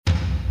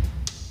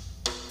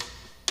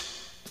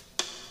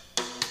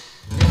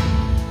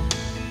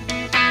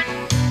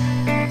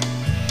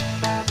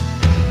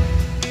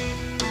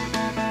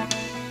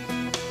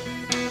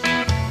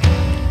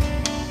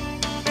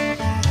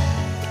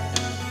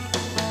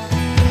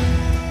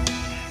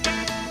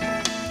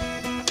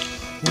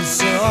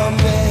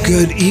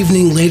Good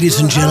evening,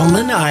 ladies and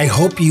gentlemen. I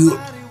hope you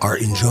are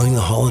enjoying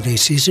the holiday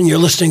season. You're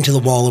listening to the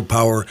Wall of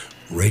Power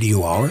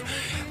Radio Hour.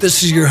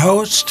 This is your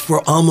host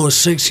for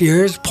almost 6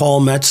 years, Paul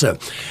Metza.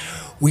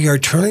 We are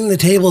turning the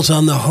tables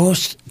on the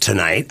host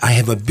tonight. I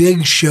have a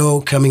big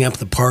show coming up at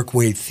the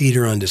Parkway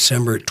Theater on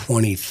December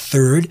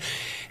 23rd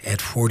at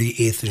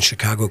 48th in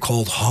Chicago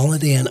called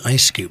Holiday on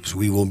Ice Cubes.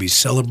 We will be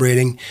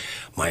celebrating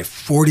my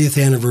 40th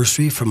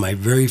anniversary from my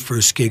very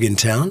first gig in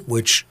town,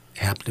 which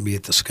happened to be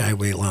at the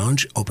Skyway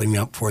Lounge, opening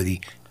up for the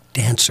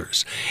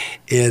dancers.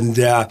 And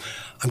I'm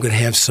going to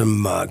have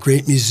some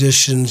great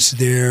musicians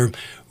there.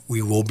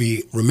 We will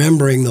be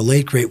remembering the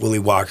late, great Willie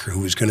Walker,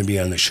 who was going to be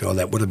on the show.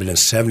 That would have been his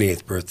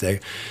 78th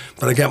birthday.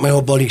 But I got my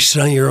old buddy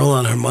Sonny Earl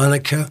on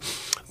harmonica.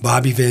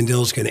 Bobby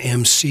Vandell's going to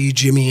MC.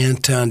 Jimmy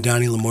Anton,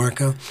 Donnie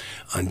LaMarca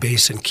on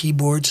bass and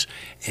keyboards.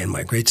 And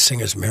my great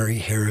singers, Mary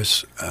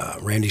Harris,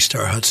 Randy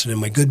Starr Hudson,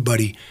 and my good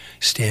buddy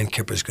Stan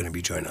Kipper is going to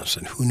be joining us.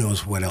 And who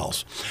knows what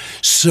else.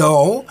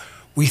 So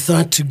we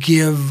thought to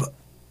give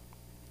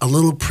a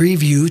little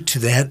preview to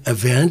that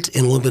event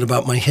and a little bit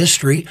about my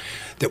history,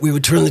 that we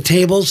would turn the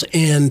tables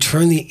and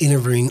turn the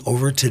interviewing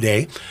over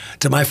today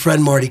to my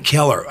friend Marty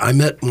Keller. I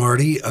met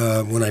Marty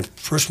when I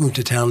first moved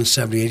to town in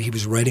 78. He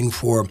was writing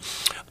for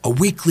a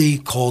weekly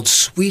called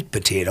Sweet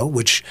Potato,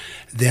 which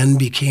then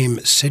became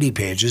City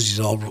Pages. He's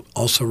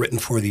also written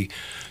for the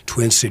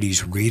Twin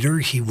Cities Reader.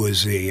 He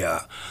was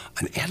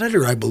an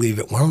editor, I believe,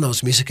 at Warner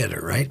Mills, music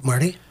editor, right,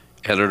 Marty?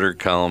 Editor,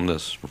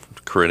 columnist,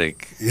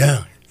 critic.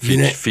 Yeah.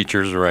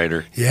 Features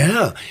writer.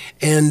 Yeah.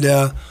 And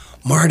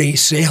Marty,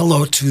 say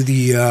hello to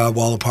the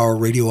Wall of Power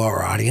Radio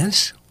Hour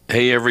audience.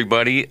 Hey,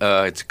 everybody.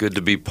 It's good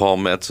to be Paul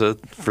Metza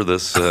for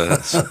this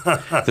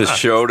this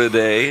show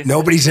today.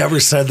 Nobody's ever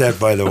said that,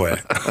 by the way.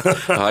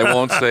 I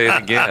won't say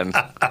it again.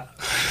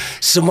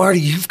 So, Marty,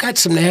 you've got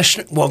some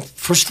national... Well,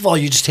 first of all,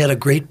 you just had a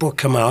great book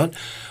come out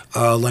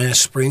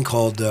last spring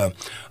called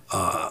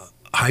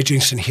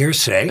Hijinks and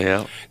Hearsay.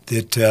 Yeah.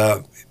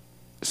 That...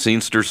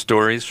 Scenester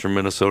Stories from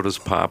Minnesota's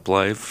Pop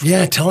Life.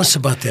 Yeah, tell us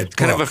about that book.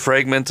 Kind of a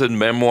fragmented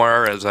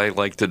memoir, as I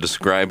like to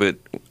describe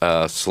it,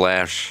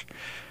 slash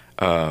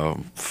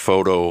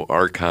photo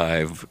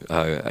archive.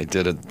 I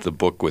did the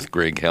book with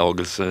Greg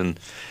Helgeson,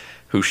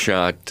 who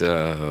shot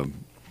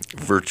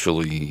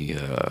virtually,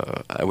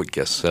 I would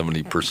guess,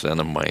 70%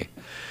 of my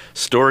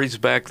stories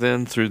back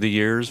then through the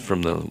years,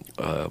 from the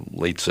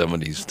late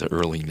 70s to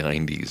early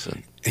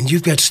 90s. And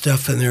you've got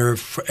stuff in there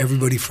for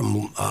everybody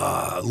from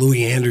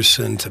Louis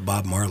Anderson to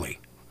Bob Marley.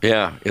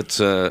 Yeah, it's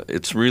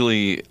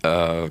really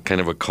kind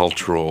of a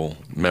cultural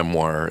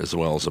memoir as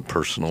well as a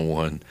personal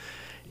one.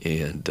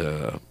 And,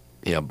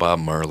 Bob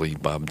Marley,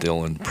 Bob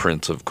Dylan,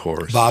 Prince, of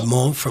course. Bob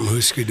Mould from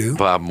Husker Du.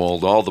 Bob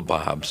Mould, all the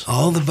Bobs.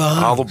 All the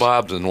Bobs. All the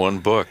Bobs in one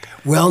book.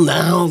 Well,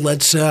 now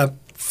let's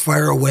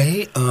fire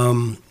away.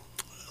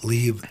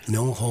 Leave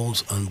no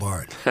holes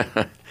unbarred.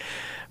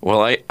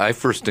 Well, I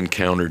first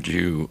encountered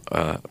you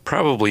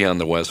probably on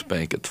the West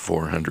Bank at the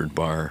 400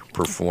 Bar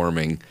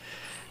performing,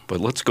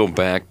 but let's go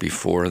back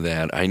before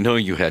that. I know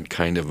you had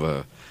kind of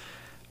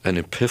an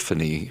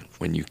epiphany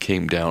when you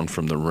came down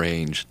from the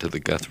range to the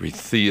Guthrie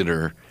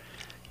Theater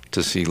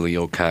to see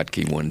Leo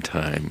Kottke one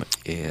time,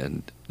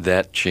 and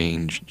that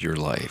changed your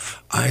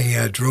life.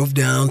 I drove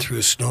down through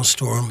a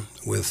snowstorm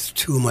with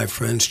two of my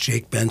friends,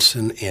 Jake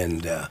Benson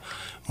and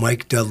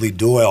Mike Dudley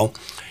Doyle.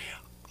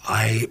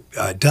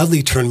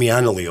 Dudley turned me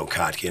on to Leo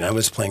Kottke, and I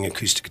was playing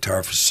acoustic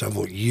guitar for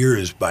several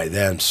years by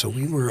then. So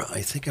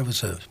I think I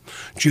was a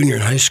junior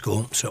in high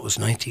school, so it was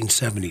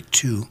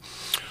 1972.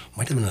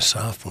 Might have been a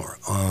sophomore.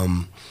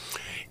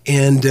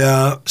 And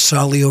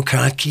saw Leo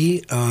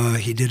Kottke.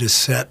 He did a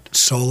set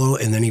solo,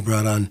 and then he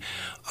brought on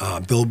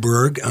Bill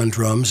Berg on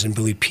drums and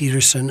Billy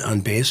Peterson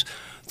on bass.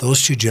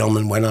 Those two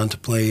gentlemen went on to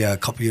play a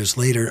couple years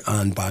later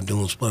on Bob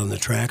Dylan's Blood on the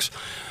Tracks.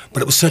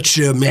 But it was such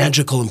a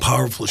magical and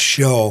powerful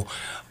show.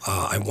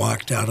 I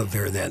walked out of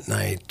there that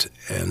night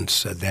and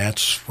said,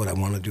 that's what I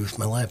want to do with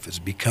my life, is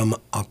become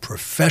a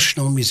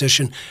professional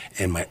musician.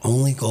 And my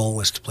only goal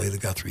was to play the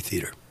Guthrie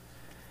Theater.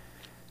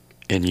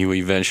 And you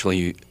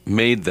eventually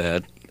made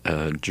that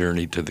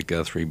journey to the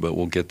Guthrie, but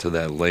we'll get to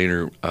that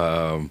later.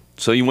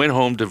 So you went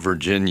home to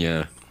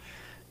Virginia.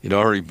 You'd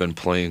already been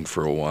playing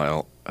for a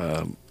while.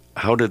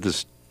 How did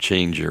this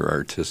change your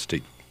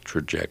artistic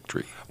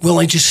trajectory? Well,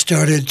 I just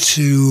started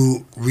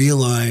to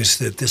realize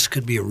that this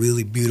could be a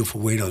really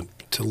beautiful way to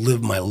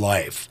live my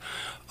life.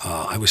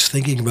 I was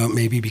thinking about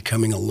maybe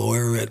becoming a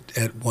lawyer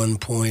at one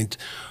point.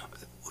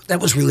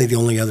 That was really the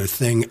only other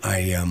thing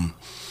I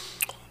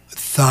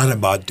thought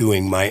about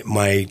doing.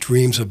 My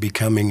dreams of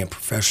becoming a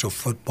professional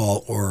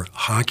football or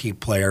hockey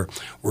player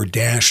were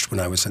dashed when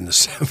I was in the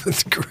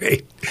 7th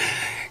grade.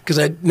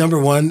 Because number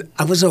one,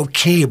 I was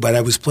okay, but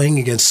I was playing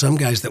against some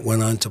guys that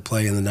went on to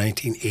play in the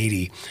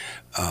 1980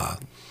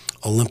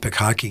 Olympic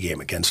hockey game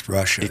against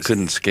Russia. You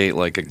couldn't skate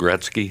like a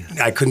Gretzky?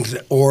 I couldn't,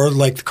 or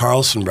like the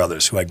Carlson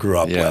brothers, who I grew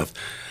up with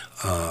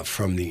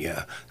from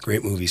the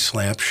great movie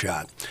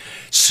Slapshot.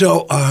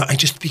 So I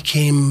just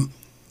became,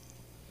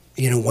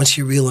 once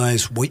you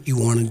realize what you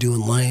want to do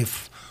in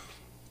life,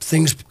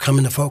 things come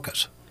into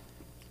focus.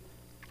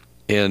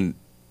 And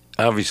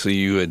obviously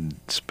you had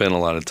spent a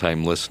lot of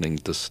time listening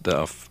to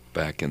stuff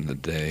back in the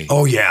day.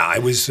 Oh, yeah. I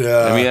was...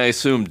 I mean, I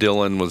assume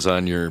Dylan was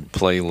on your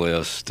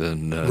playlist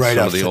and right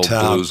some off of the old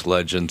top. blues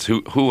legends.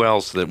 Who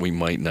else that we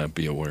might not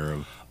be aware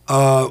of?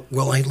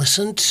 Well, I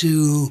listened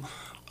to...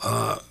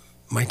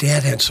 my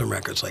dad had some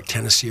records like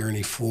Tennessee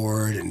Ernie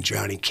Ford and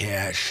Johnny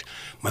Cash.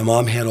 My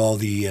mom had all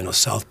the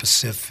South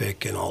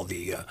Pacific and all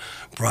the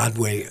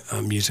Broadway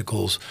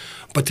musicals.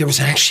 But there was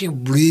actually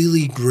a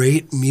really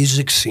great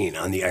music scene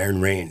on the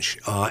Iron Range.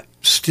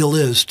 Still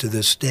is to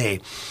this day.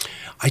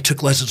 I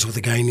took lessons with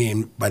a guy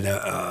named by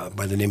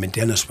the name of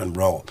Dennis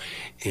Monroe,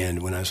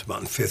 and when I was about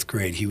in 5th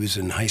grade, he was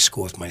in high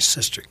school with my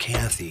sister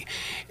Kathy,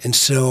 and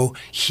so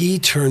he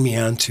turned me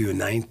on to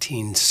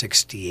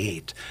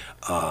 1968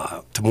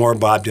 to more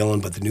Bob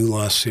Dylan, but the New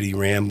Lost City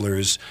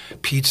Ramblers,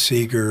 Pete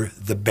Seeger,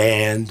 the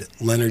band,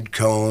 Leonard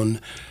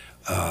Cohen.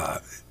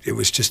 It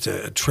was just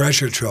a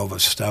treasure trove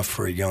of stuff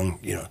for a young,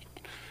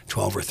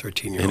 12 or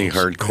 13-year-olds. Any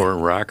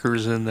hardcore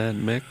rockers in that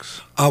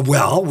mix?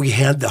 Well, we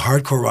had the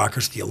hardcore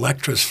rockers, the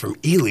Electras from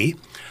Ely,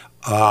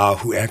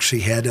 who actually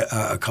had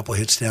a couple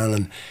hits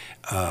down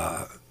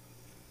on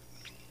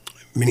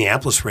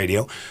Minneapolis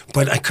radio.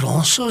 But I could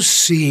also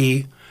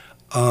see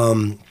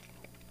a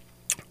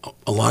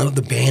lot of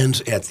the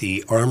bands at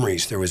the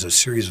armories. There was a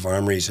series of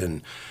armories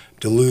in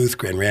Duluth,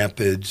 Grand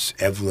Rapids,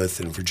 Eveleth,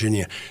 and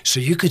Virginia. So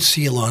you could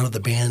see a lot of the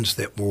bands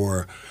that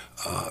were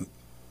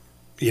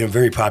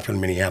very popular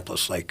in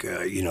Minneapolis, like,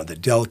 the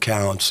Del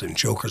Counts and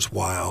Joker's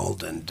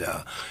Wild, and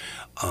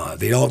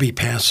they'd all be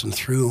passing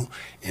through,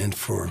 and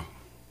for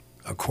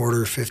a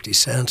quarter, 50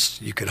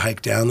 cents, you could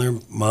hike down there.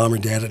 Mom or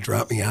Dad would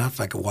drop me off.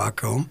 I could walk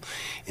home.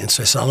 And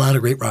so I saw a lot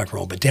of great rock and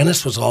roll. But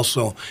Dennis was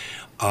also,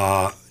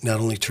 not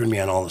only turned me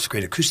on all this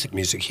great acoustic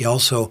music, he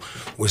also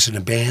was in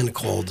a band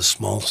called the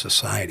Small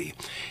Society.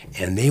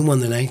 And they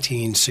won the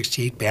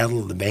 1968 Battle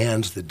of the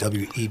Bands, the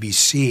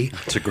WEBC.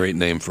 It's a great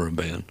name for a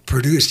band.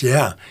 Produced,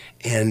 yeah.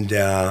 And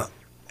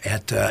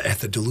at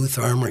the Duluth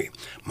Armory.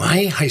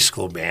 My high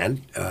school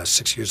band,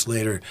 6 years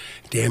later,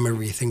 Damn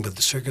Everything But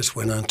the Circus,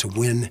 went on to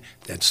win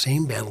that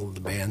same Battle of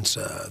the Bands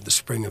the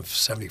spring of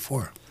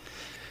 '74.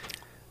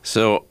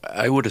 So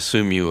I would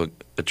assume you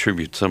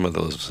attribute some of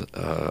those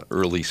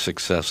early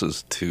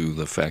successes to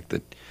the fact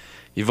that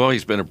you've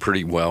always been a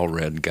pretty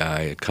well-read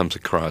guy. It comes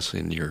across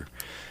in your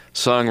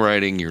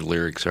songwriting. Your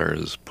lyrics are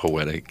as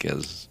poetic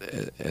as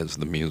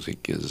the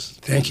music is.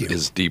 Thank you.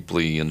 Is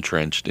deeply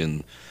entrenched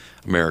in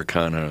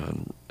Americana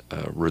and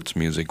roots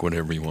music,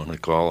 whatever you want to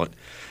call it.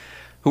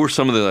 Who are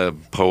some of the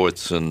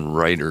poets and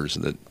writers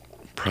that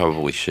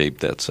probably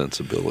shaped that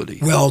sensibility?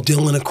 Well,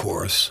 Dylan, of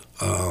course,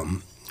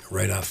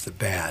 right off the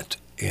bat.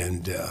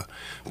 And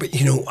but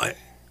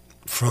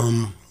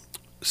from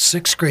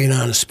 6th grade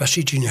on,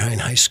 especially junior high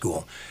and high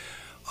school,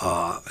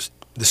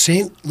 the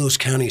St. Louis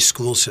County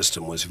school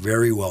system was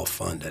very well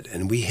funded,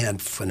 and we had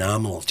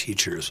phenomenal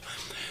teachers.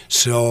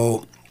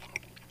 So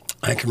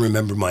I can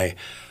remember my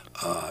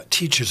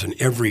teachers in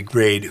every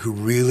grade who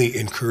really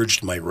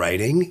encouraged my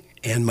writing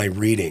and my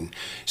reading.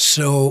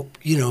 So,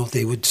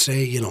 they would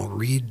say,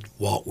 read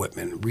Walt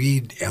Whitman,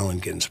 read Allen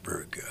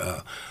Ginsberg.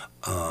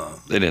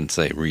 They didn't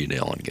say read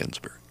Allen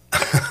Ginsberg.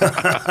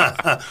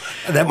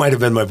 That might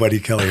have been my buddy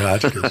Kelly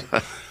Hotchkiss.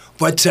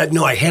 But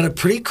no, I had a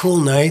pretty cool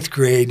 9th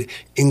grade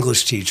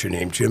English teacher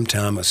named Jim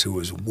Thomas who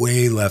was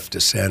way left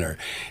to center.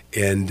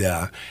 And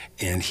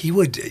he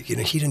would,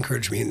 he'd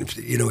encourage me, and,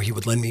 he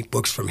would lend me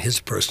books from his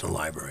personal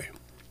library.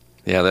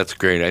 Yeah, that's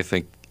great. I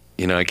think,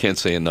 I can't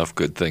say enough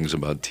good things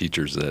about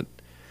teachers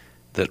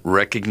that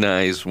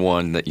recognize,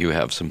 one, that you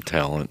have some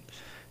talent,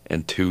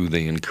 and two,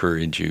 they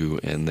encourage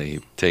you and they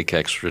take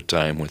extra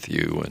time with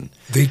you. And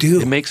they do.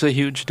 It makes a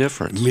huge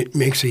difference. It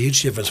makes a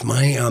huge difference.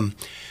 My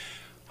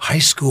high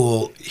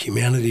school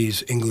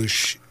humanities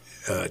English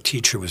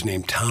teacher was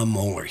named Tom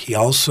Moeller. He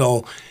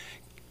also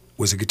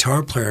was a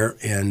guitar player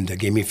and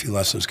gave me a few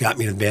lessons, got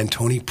me to the band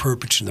Tony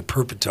Perpich and the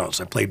Perpetones.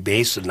 I played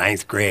bass in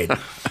 9th grade,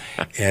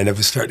 and I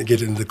was starting to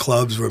get into the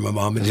clubs where my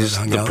mom and dad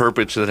hung out. The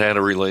Perpich that had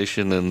a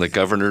relation in the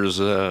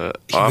governor's office?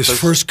 He was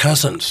first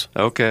cousins.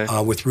 Okay.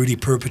 With Rudy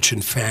Perpich.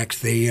 In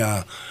fact, they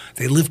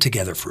lived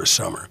together for a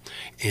summer,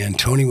 and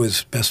Tony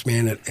was best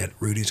man at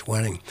Rudy's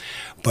wedding.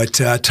 But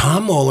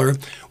Tom Moeller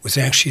was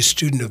actually a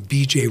student of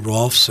B.J.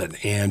 Rolfson,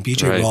 and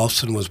B.J. Right.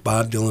 Rolfson was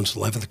Bob Dylan's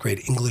 11th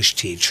grade English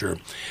teacher,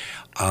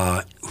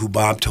 who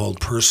Bob told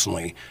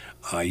personally,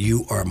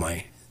 you are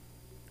my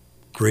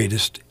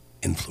greatest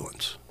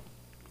influence.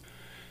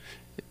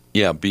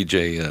 Yeah,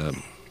 BJ,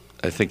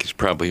 I think he's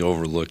probably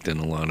overlooked in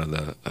a lot of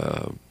the,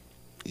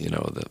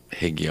 the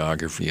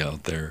hagiography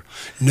out there.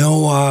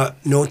 No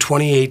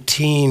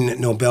 2018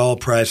 Nobel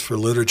Prize for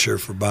Literature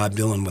for Bob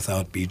Dylan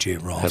without B.J.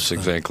 Rolfson. That's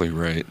exactly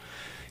right.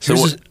 So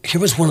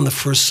here was one of the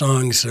first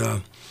songs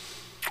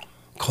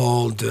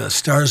called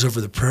Stars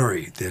Over the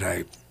Prairie that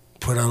I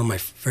put out on my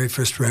very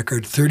first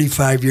record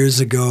 35 years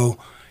ago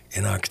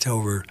in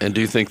October. And do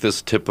you think this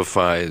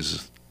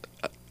typifies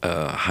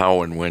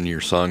how and when your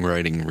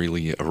songwriting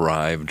really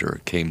arrived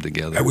or came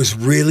together. It was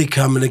really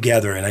coming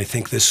together, and I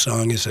think this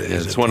song is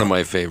it's one of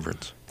my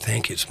favorites.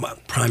 Thank you. It's my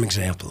prime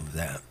example of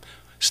that.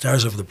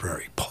 Stars Over the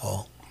Prairie,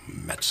 Paul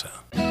Metsa.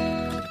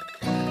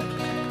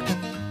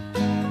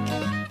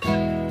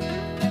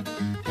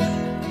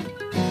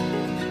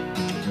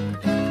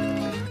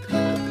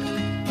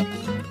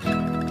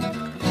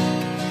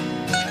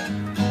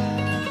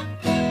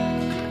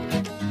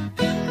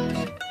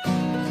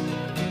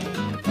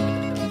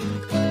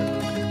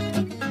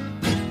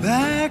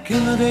 Back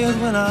in the days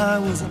when I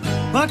was a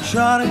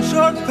buckshot in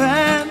short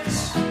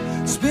pants,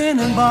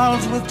 spinning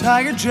bottles with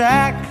Tiger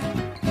Jack,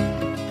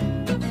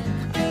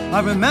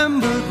 I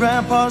remember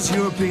Grandpa's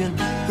European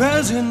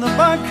prayers in the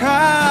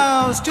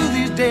bunkhouse. To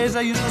these days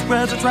I use those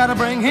prayers to try to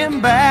bring him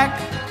back.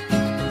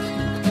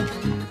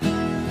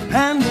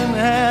 Hand in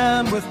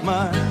hand with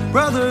my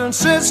brother and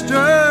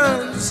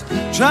sisters,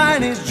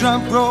 Chinese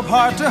jump rope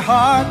heart to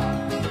heart.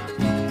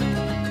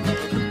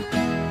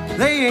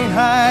 They ain't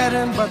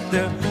hiding, but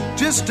they're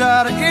just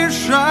out of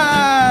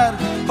earshot.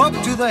 Hope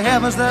to the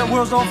heavens that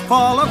worlds don't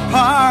fall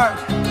apart.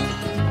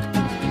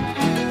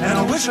 And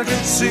I wish I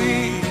could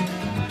see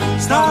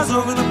stars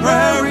over the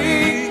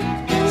prairie,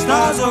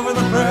 stars over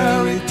the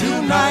prairie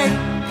tonight.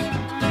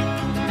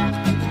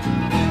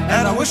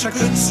 And I wish I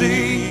could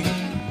see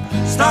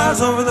stars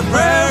over the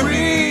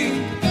prairie,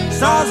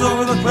 stars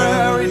over the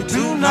prairie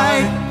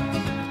tonight.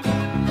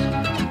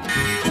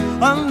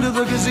 Under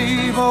the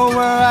gazebo where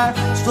I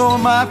stole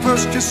my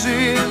first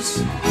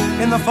kisses,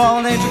 in the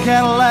fallen age of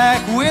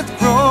Cadillac with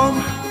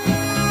chrome.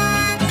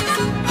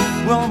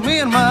 Well, me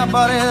and my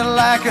buddy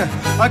like a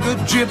good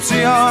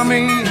gypsy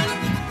army,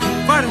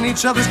 fighting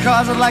each other's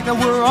causes like they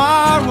were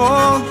our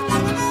own.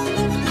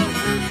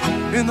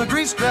 In the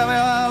grease trap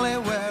alley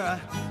where I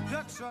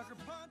duck sucker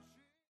punch.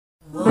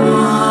 Wall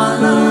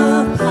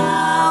of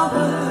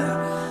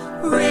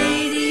Power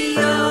Radio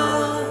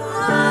Hour.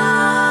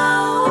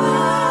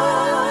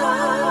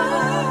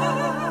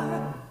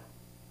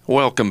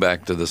 Welcome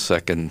back to the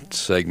second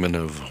segment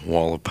of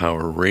Wall of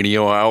Power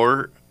Radio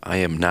Hour. I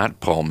am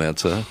not Paul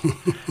Metsa.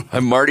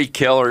 I'm Marty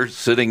Keller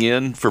sitting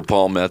in for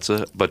Paul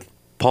Metsa, but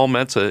Paul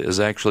Metsa is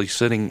actually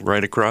sitting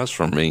right across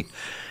from me.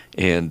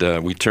 And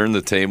we turned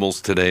the tables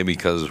today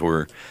because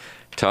we're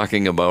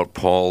talking about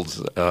Paul's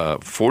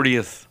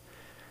 40th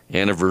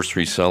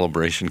anniversary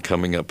celebration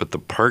coming up at the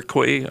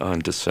Parkway on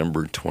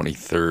December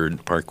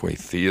 23rd, Parkway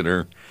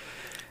Theater.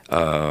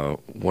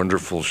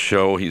 Wonderful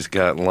show he's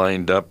got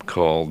lined up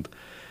called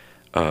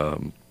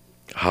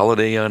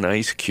Holiday on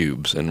Ice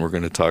Cubes, and we're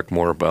going to talk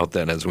more about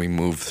that as we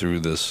move through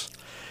this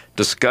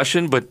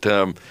discussion. But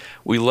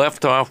we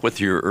left off with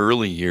your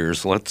early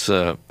years. Let's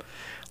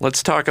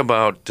talk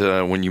about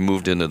when you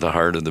moved into the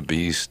heart of the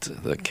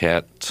beast, the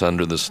Cats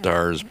Under the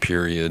Stars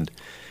period,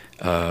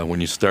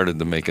 when you started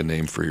to make a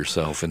name for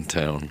yourself in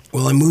town.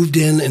 Well, I moved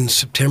in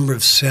September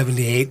of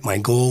 '78. My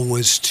goal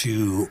was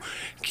to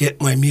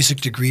get my music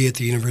degree at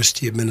the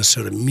University of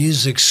Minnesota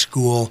Music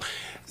School.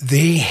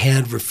 They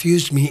had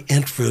refused me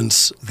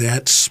entrance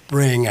that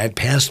spring. I'd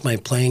passed my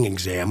playing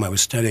exam. I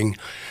was studying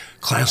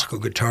classical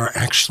guitar,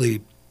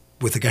 actually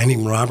with a guy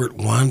named Robert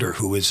Wander,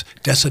 who was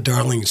Dessa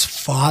Darling's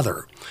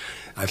father.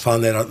 I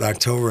found that out in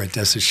October at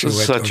Dessa's show.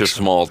 It's such a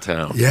small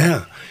town.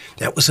 Yeah.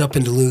 That was up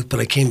in Duluth, but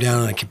I came down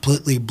and I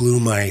completely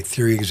blew my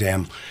theory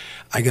exam.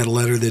 I got a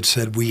letter that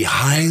said, "We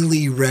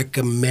highly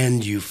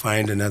recommend you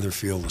find another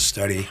field of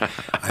study."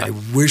 I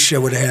wish I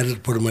would have had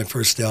it put in my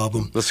first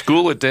album. The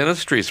School of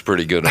Dentistry is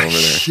pretty good over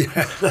there.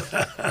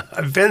 Yeah,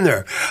 I've been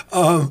there.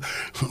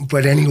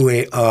 But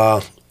anyway,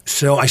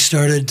 so I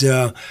started,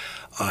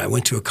 I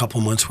went to a couple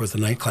months worth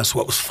of night class.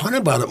 What was fun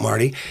about it,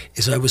 Marty,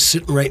 is I was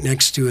sitting right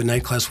next to a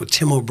night class with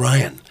Tim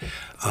O'Brien,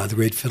 the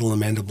great fiddle and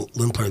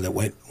mandolin player that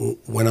went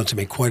on to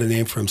make quite a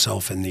name for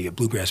himself in the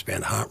bluegrass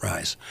band Hot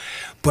Rise.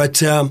 But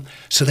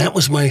so that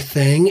was my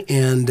thing,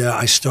 and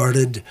I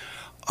started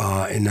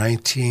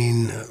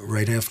in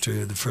right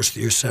after the first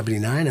year,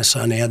 '79. I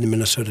saw an ad in the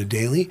Minnesota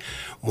Daily,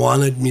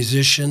 wanted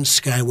musicians,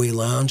 Skyway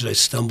Lounge. I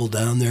stumbled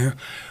down there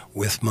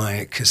with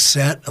my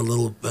cassette, a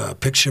little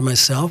picture of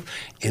myself,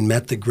 and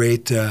met the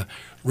great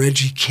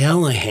Reggie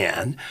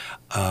Callahan,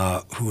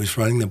 who was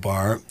running the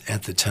bar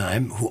at the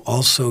time, who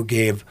also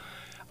gave,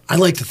 I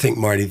like to think,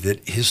 Marty,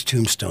 that his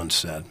tombstone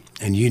said,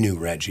 and you knew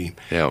Reggie,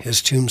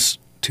 his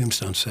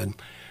tombstone said,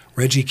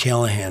 "Reggie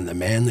Callahan, the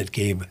man that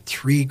gave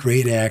three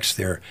great acts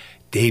their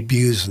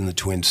debuts in the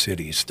Twin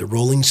Cities, the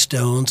Rolling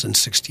Stones in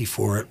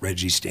 '64 at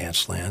Reggie's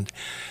Danceland,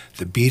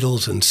 the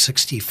Beatles in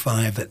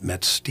 '65 at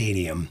Met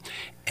Stadium,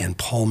 and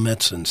Paul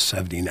Metsa in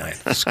 '79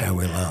 at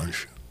Skyway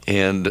Lounge."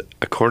 And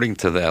according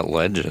to that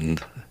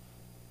legend,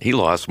 he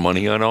lost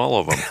money on all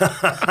of them.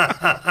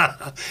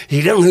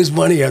 He didn't lose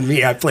money on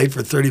me. I played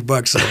for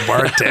 $30 at a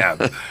bar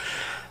tab.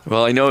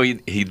 Well, I know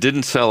he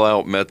didn't sell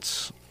out Met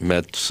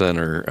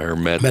Center or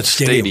Met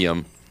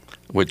Stadium,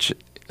 which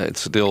it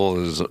still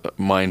is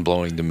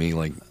mind-blowing to me.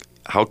 Like,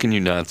 how can you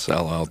not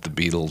sell out the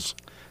Beatles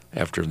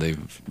after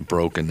they've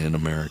broken in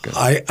America?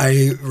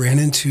 I ran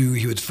into,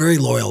 he was very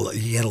loyal.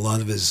 He had a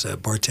lot of his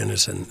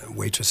bartenders and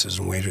waitresses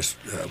and waiters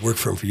worked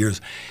for him for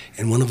years.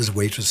 And one of his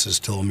waitresses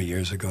told me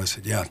years ago, I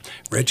said, yeah,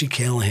 Reggie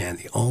Callahan,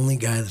 the only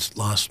guy that's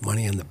lost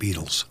money on the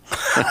Beatles.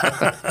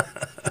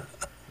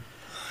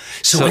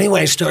 So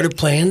anyway, I started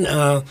playing.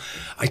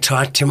 I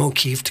taught Tim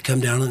O'Keefe to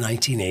come down in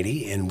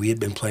 1980, and we had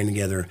been playing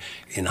together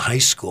in high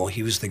school.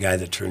 He was the guy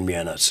that turned me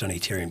on to Sonny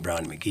Terry and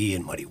Brown McGee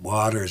and Muddy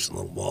Waters and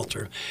Little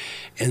Walter.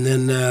 And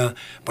then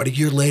about a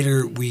year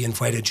later, we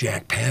invited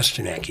Jack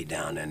Pasternacki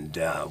down, and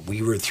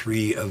we were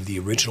three of the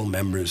original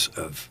members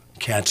of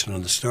Cats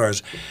Under the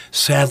Stars.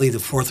 Sadly, the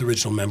fourth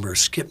original member,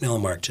 Skip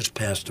Nelamark, just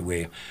passed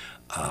away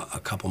a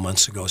couple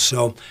months ago.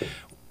 So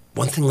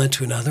one thing led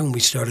to another, and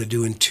we started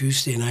doing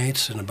Tuesday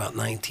nights in about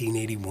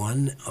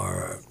 1981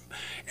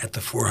 at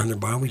the 400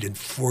 Bar. We did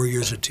 4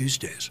 years of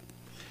Tuesdays.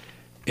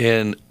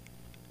 And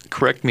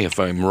correct me if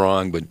I'm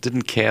wrong, but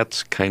didn't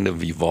Cats kind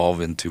of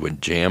evolve into a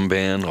jam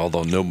band,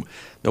 although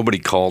nobody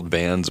called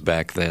bands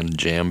back then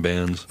jam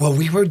bands? Well,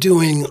 we were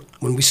doing,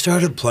 when we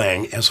started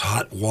playing as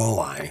Hot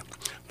Walleye,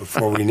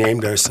 before we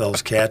named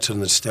ourselves Cats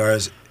Under the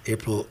Stars,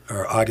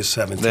 August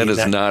 17th. That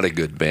is not a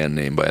good band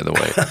name, by the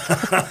way.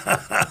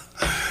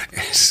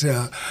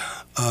 So,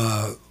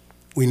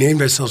 we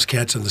named ourselves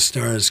Cats on the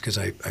Stars because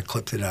I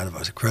clipped it out of a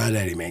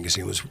Crawdaddy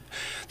magazine.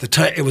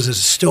 It was a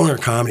stoner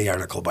comedy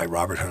article by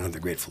Robert Hunt of the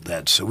Grateful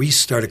Dead. So we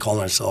started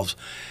calling ourselves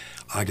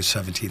August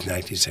 17th,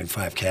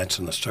 1975, Cats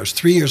on the Stars.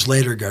 3 years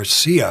later,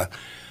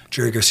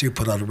 Jerry Garcia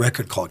put out a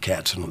record called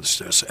Cats Under the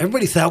Stars. So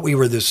everybody thought we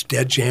were this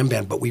dead jam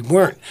band, but we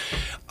weren't.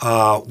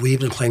 We had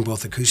been playing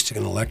both acoustic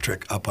and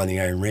electric up on the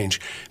Iron Range.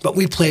 But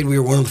we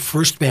were one of the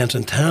first bands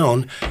in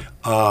town,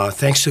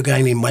 thanks to a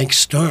guy named Mike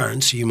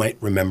Starnes, who you might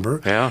remember,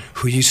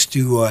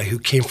 who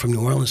came from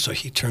New Orleans. So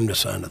he turned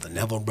us on to the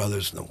Neville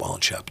Brothers and the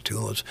Wild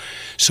Chapatulas.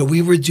 So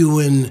we were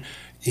doing,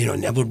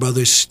 Neville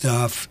Brothers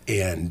stuff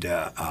and,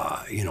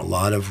 a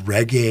lot of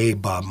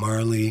reggae, Bob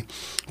Marley,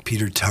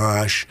 Peter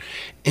Tosh,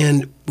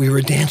 and we were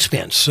a dance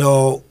band.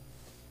 So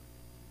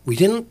we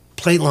didn't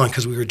play long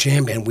because we were a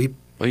jam band.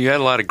 Well, you had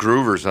a lot of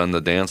groovers on the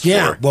dance floor.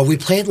 Yeah, well, we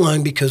played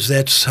long because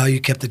that's how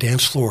you kept the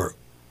dance floor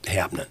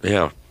happening.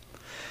 Yeah.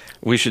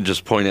 We should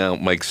just point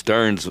out Mike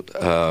Starnes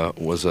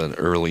was an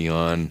early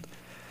on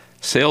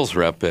sales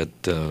rep at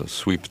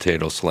Sweet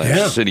Potato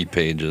 / City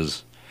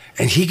Pages.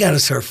 And he got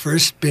us our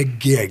first big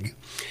gig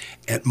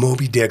at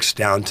Moby Dick's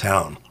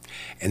downtown.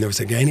 And there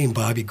was a guy named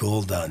Bobby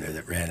Gold down there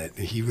that ran it.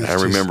 And he was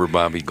remember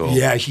Bobby Gold.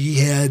 Yeah, he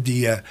had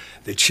the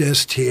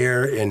chest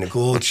hair and the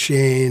gold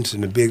chains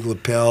and the big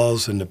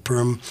lapels and the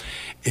perm.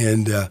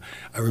 And I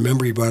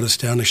remember he brought us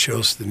down to show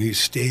us the new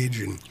stage.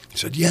 And he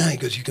said, he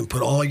goes, you can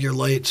put all your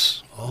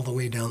lights all the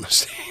way down the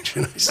stage.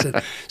 And I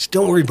said,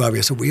 don't worry, Bobby.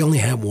 I said, we only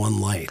have one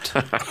light.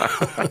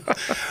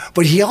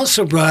 But he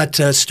also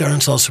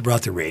Starnes also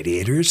brought the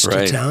Radiators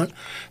to town.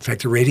 In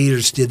fact, the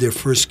Radiators did their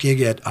first gig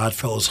at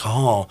Oddfellows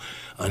Hall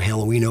on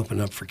Halloween,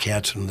 opened up for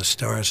Cats Under the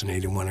Stars in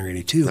 81 or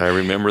 82. I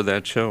remember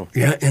that show.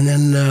 Yeah, and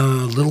then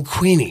Little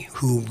Queenie,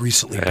 who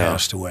recently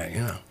passed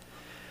away,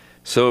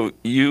 So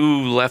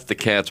you left the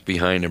Cats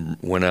behind and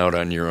went out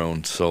on your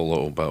own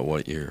solo about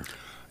what year?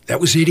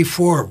 That was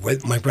 84.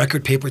 My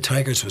record, Paper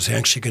Tigers, was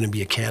actually going to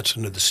be a Cats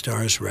Under the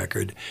Stars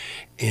record.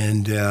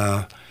 And,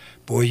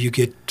 boy, you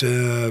get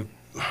 4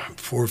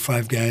 or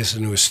 5 guys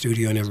into a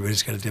studio and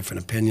everybody's got a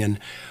different opinion.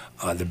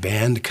 The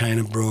band kind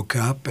of broke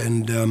up.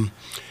 And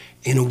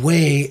in a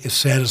way, as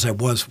sad as I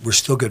was, we're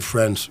still good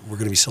friends. We're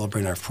going to be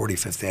celebrating our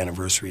 45th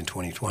anniversary in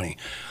 2020.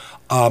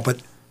 But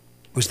it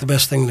was the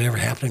best thing that ever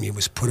happened to me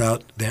was put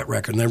out that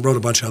record. And I wrote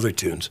a bunch of other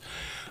tunes.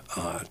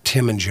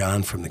 Tim and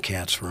John from the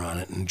Cats were on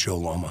it, and Joe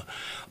Loma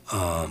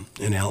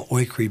and Al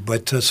Oikri.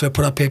 But so I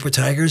put out Paper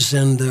Tigers,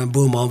 and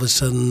boom, all of a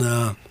sudden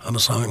I'm a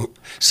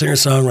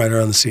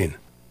singer-songwriter on the scene.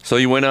 So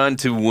you went on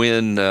to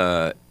win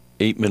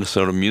 8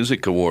 Minnesota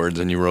Music Awards,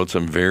 and you wrote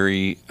some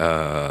very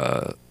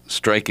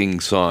striking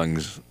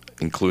songs,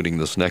 including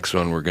this next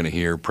one we're going to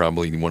hear,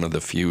 probably one of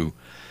the few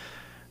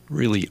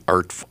really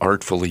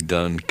artfully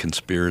done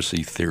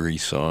conspiracy theory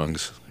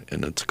songs,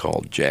 and it's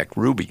called Jack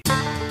Ruby.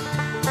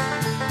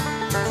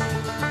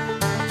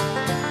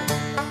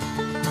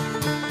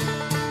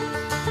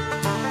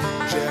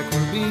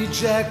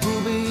 Jack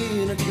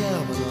Ruby in a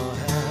Kavanaugh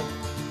hat.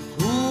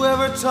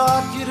 Whoever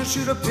taught you to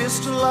shoot a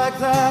pistol like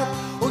that?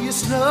 Oh, you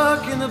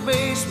snuck in the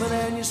basement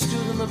and you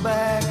stood in the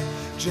back.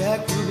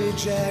 Jack Ruby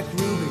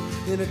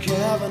in a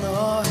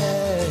Kavanaugh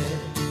hat.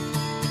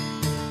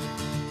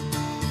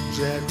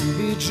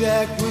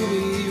 Jack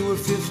Ruby, you were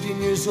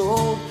 15 years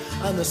old.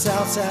 On the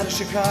south side of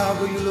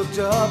Chicago, you looked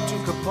up to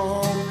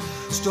Capone.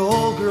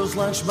 Stole girls'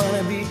 lunch money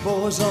and beat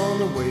boys on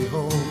the way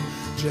home.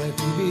 Jack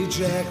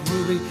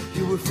Ruby,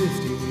 you were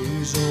 15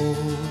 years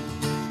old.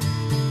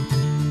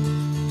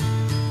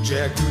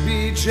 Jack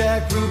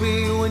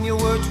Ruby, when you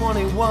were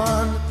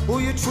 21, oh,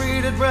 you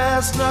traded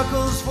brass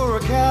knuckles for a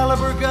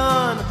caliber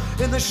gun.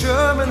 In the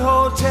Sherman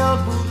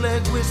Hotel,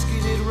 bootleg whiskey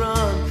did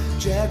run.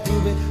 Jack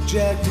Ruby,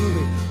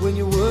 when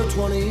you were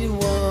 21.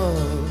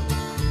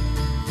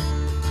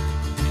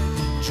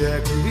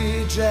 Jack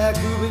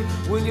Ruby,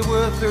 when you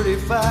were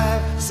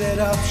 35, set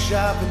up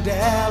shop in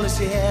Dallas,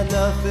 you had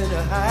nothing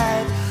to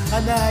hide.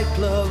 A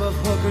nightclub of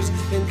hookers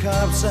and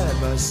cops side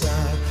by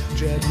side.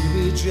 Jack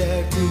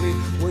Ruby,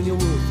 when you were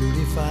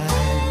 35.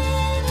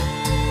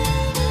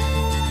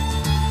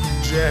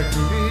 Jack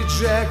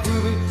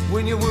Ruby,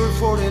 when you were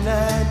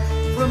 49.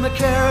 From the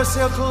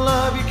Carousel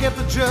Club, you kept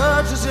the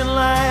judges in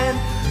line.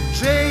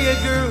 J.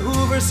 Edgar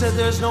Hoover said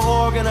there's no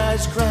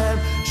organized crime.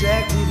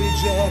 Jack Ruby,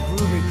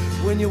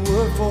 when you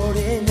were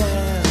 49.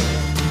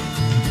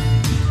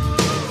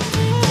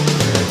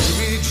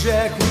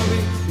 Jack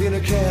Ruby in a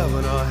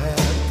Kavanaugh hat.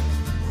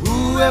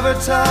 Whoever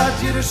taught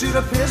you to shoot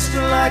a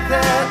pistol like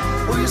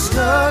that? Well, you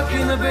snuck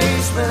in the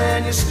basement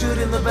and you stood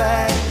in the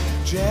back.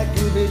 Jack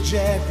Ruby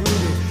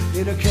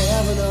in a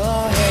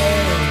Kavanaugh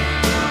hat.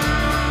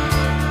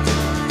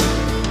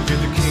 Did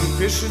the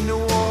Kingfish in New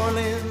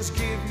Orleans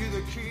give you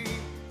the key?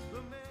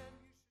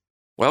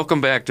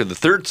 Welcome back to the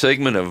third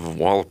segment of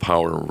Wall of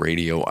Power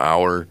Radio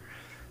Hour.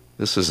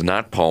 This is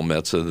not Paul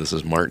Metsa. This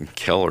is Martin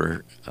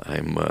Keller.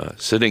 I'm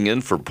sitting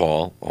in for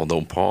Paul,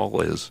 although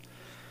Paul is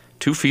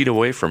 2 feet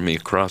away from me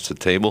across the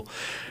table.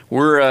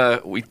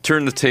 We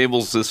turned the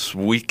tables this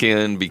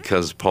weekend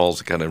because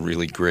Paul's got a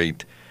really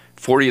great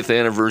 40th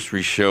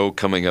anniversary show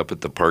coming up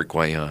at the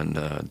Parkway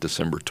on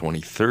December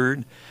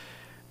 23rd.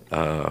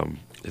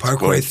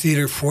 Parkway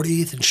Theater,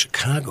 40th in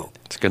Chicago.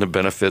 It's going to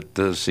benefit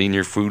the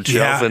Senior Food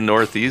Shelf in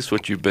Northeast,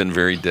 which you've been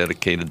very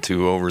dedicated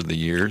to over the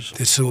years.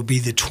 This will be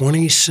the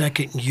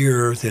 22nd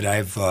year that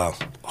I've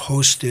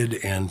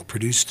hosted and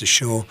produced a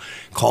show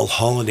called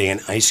Holiday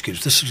and Ice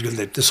Cubes.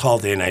 This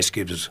Holiday and Ice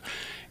Cubes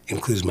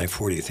includes my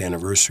 40th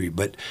anniversary.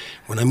 But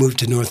when I moved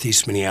to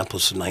Northeast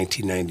Minneapolis in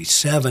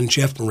 1997,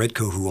 Jeff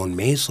Moretko, who owned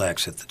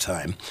Mazlax at the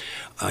time,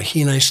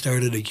 he and I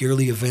started a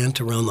yearly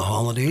event around the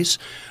holidays,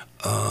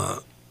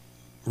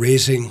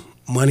 raising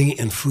money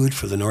and food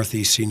for the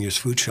Northeast Seniors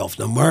Food Shelf.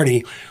 Now,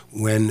 Marty,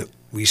 when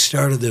we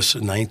started this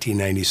in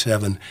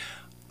 1997,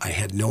 I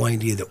had no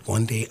idea that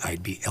one day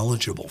I'd be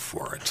eligible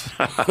for it.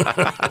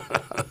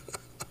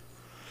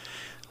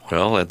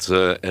 Well, it's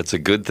a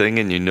good thing,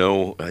 and you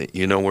know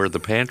where the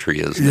pantry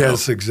is now.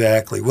 Yes,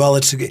 exactly. Well,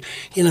 it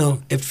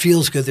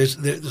feels good.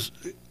 There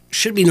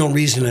should be no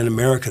reason in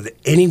America that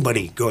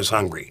anybody goes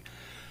hungry,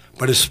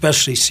 but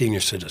especially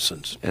senior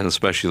citizens. And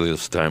especially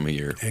this time of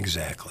year.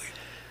 Exactly.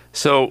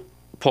 So,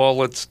 Paul,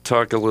 let's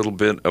talk a little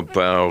bit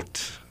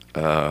about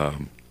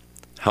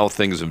how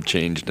things have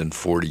changed in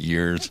 40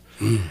 years.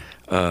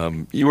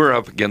 You were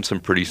up against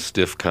some pretty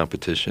stiff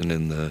competition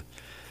in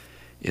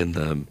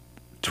the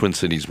Twin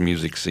Cities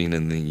music scene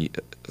in the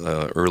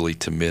early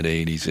to mid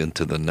 80s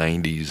into the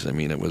 90s. I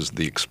mean, it was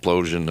the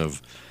explosion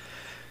of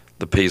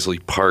the Paisley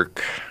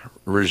Park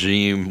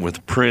regime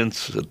with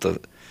Prince at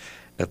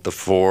the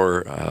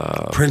fore.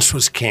 Prince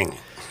was king.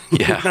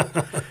 Yeah.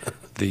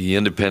 The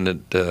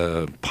independent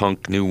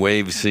punk new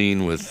wave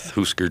scene with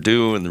Husker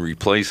Du and the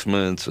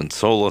Replacements and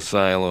Soul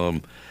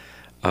Asylum.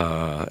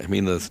 I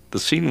mean, the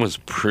scene was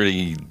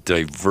pretty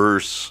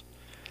diverse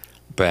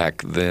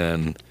back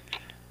then,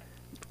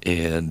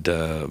 and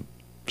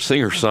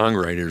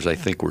singer-songwriters, I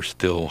think, were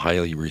still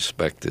highly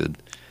respected.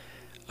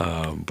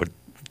 But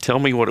tell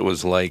me what it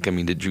was like. I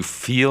mean, did you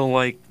feel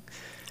like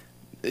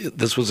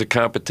this was a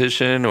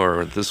competition,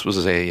 or this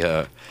was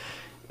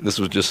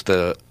just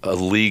a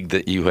league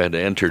that you had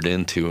entered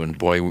into, and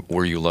boy,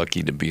 were you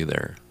lucky to be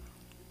there?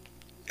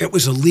 It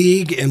was a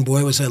league, and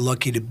boy, was I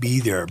lucky to be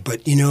there.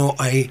 But,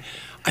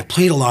 I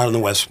played a lot on the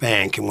West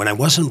Bank, and when I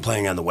wasn't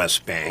playing on the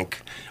West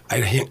Bank,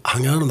 I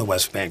hung out on the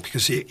West Bank,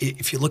 because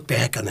if you look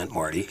back on that,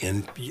 Marty,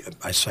 and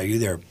I saw you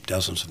there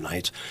dozens of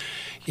nights,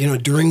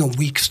 during a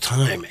week's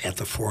time at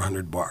the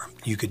 400 Bar,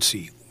 you could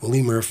see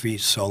Willie Murphy,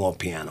 solo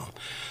piano,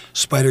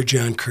 Spider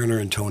John Kerner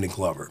and Tony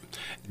Glover,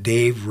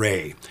 Dave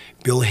Ray,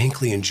 Bill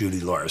Hinckley and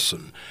Judy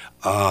Larson,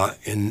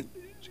 and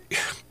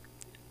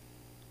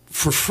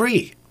for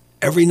free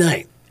every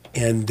night.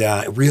 And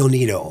Rio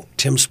Nito,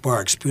 Tim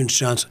Sparks, Spoons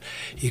Johnson.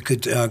 You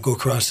could go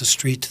across the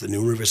street to the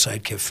New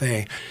Riverside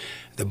Cafe,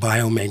 the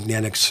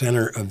biomagnetic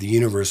center of the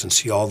universe, and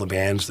see all the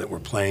bands that were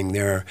playing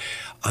there.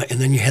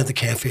 And then you had the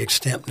Cafe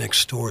Extemp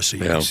next door, so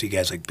you could see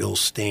guys like Bill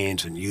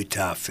Staines and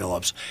Utah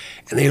Phillips.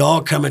 And they'd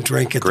all come and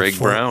drink at Greg the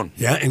Brown.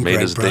 Yeah, and made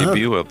Greg his Brown.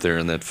 debut up there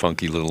in that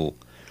funky little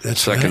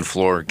second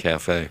floor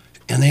cafe.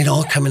 And they'd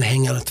all come and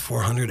hang out at the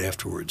 400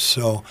 afterwards.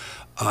 So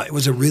it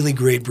was a really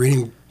great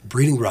breeding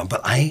ground.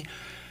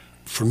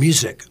 For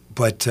music,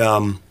 but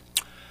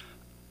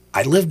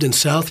I lived in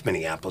South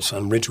Minneapolis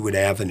on Ridgewood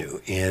Avenue,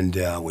 and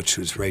which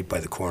was right by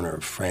the corner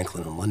of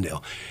Franklin and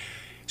Lindale.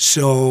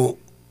 So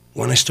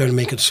when I started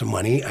making some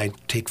money, I'd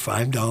take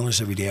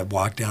 $5 every day. I'd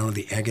walk down to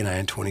the Egg and I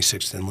on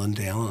 26th and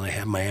Lindale, and I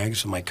had my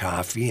eggs and my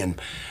coffee, and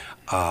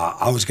I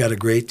always got a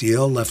great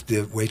deal, left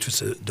the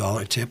waitress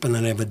 $1 tip, and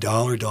then I have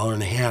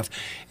 $1.50,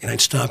 and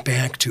I'd stop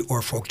back to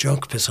Orfolk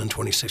Junkipiss on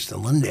 26th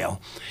and Lindale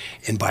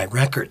and buy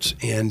records.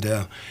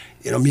 And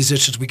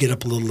musicians, we get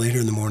up a little later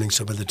in the morning,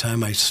 so by the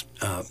time I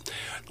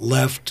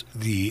left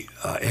the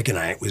Egg and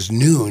I, it was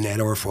noon at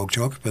our Folk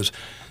Jokers.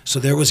 So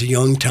there was a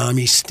young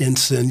Tommy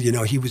Stinson,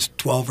 he was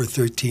 12 or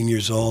 13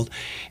 years old,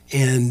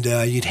 and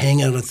you'd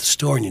hang out at the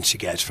store and you'd see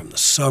guys from the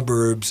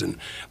Suburbs and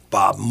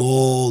Bob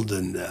Mould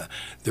and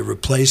the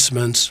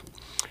Replacements.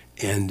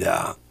 And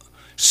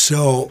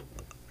so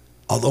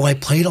although I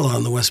played a lot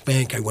on the West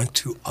Bank, I went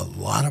to a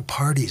lot of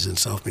parties in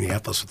South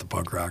Minneapolis with the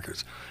punk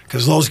rockers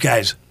because those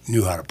guys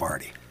knew how to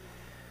party.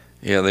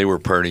 Yeah, they were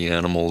party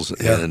animals,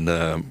 and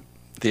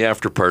the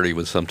after party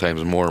was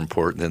sometimes more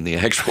important than the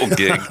actual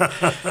gig,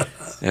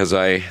 as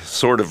I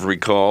sort of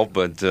recall.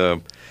 But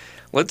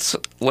let's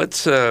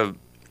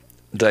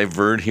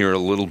divert here a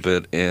little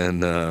bit.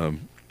 And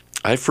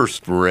I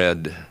first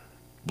read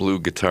Blue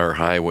Guitar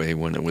Highway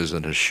when it was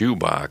in a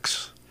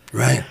shoebox.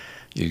 Right.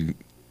 You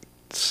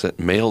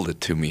mailed it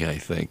to me, I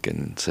think,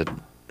 and said,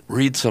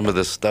 read some of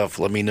this stuff.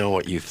 Let me know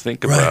what you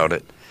think about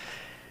it.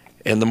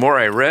 And the more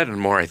I read, the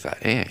more I thought,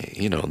 hey,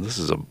 this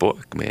is a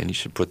book, man. You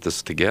should put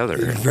this together.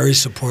 You're very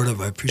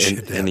supportive. I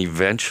appreciate that. And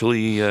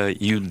eventually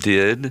you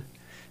did.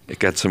 It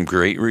got some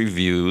great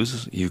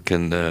reviews. You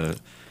can,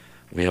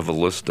 we have a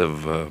list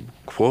of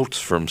quotes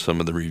from some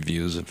of the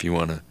reviews if you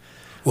want to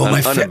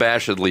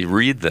unabashedly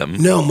read them.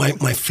 No,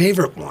 my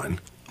favorite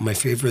one, my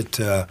favorite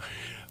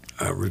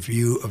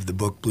review of the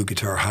book Blue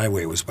Guitar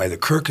Highway was by the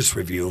Kirkus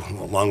Review,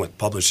 along with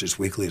Publishers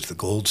Weekly. It's the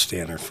gold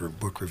standard for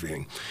book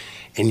reviewing.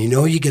 And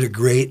you get a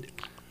great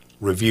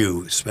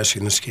review, especially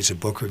in this case a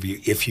book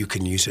review, if you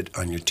can use it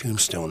on your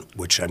tombstone,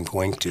 which I'm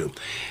going to.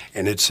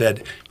 And it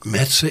said,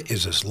 Metsa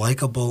is as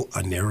likable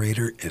a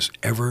narrator as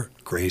ever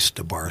graced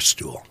a bar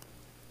stool.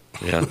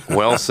 Yeah,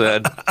 well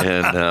said,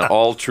 and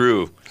all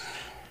true.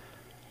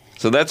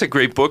 So that's a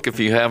great book. If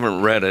you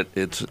haven't read it,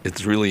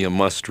 it's really a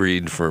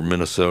must-read for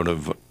Minnesota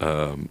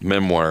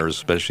memoirs,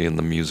 especially in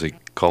the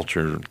music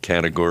culture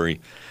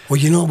category. Well,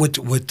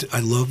 what I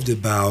loved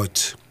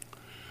about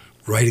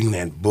writing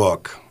that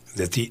book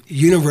that the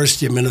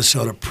University of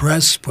Minnesota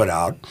Press put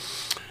out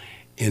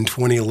in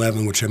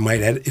 2011, which I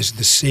might add is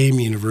the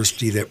same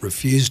university that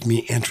refused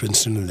me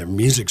entrance into their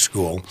music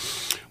school,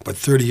 but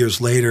 30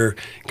 years later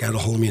got a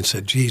hold of me and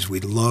said, geez,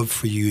 we'd love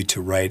for you to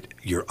write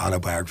your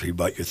autobiography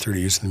about your 30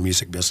 years in the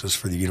music business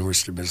for the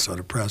University of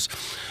Minnesota Press.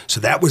 So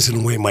that was in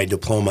a way my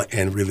diploma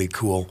and really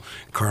cool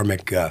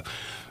karmic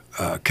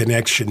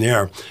connection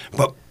there.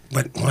 But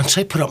once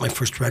I put out my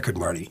first record,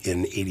 Marty,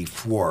 in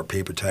 '84,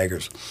 Paper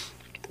Tigers,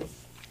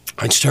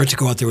 I'd start to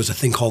go out. There was a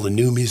thing called the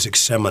New Music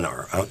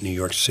Seminar out in New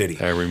York City.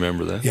 I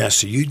remember that. Yeah,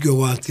 so you'd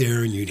go out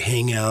there and you'd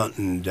hang out.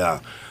 And I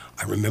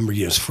remember,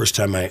 it's the first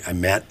time I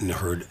met and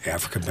heard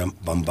Africa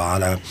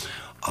Bambaataa.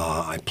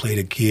 I played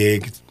a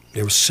gig.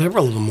 There were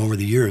several of them over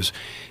the years.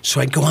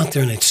 So I'd go out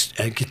there and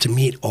I'd get to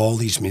meet all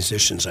these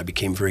musicians. I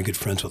became very good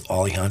friends with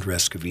Alejandro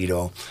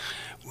Escovedo.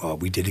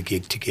 We did a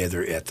gig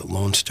together at the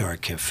Lone Star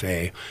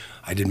Cafe.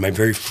 I did my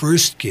very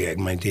first gig,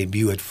 my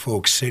debut at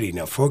Folk City.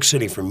 Now, Folk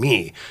City for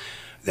me,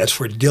 that's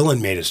where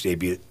Dylan made his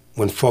debut,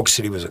 when Folk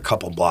City was a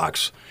couple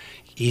blocks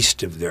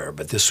east of there.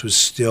 But this was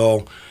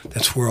still,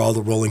 that's where all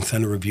the Rolling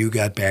Thunder Review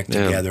got back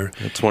together.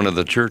 It's one of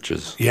the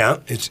churches. Yeah,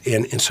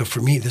 and so for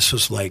me, this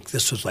was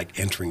like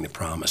entering the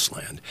promised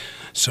land.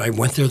 So I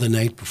went there the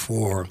night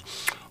before.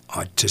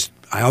 I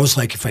always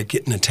like, if I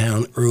get into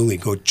town early,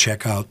 go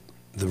check out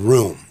the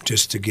room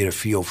just to get a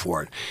feel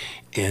for it.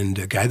 And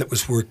a guy that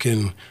was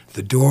working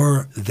the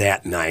door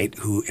that night,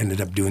 who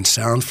ended up doing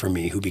sound for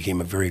me, who became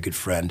a very good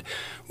friend,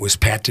 was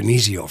Pat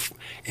Denizio.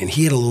 And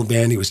he had a little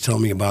band he was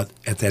telling me about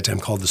at that time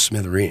called the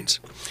Smithereens.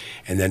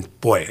 And then,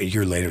 boy, a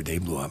year later, they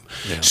blew up.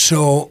 Yeah.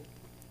 So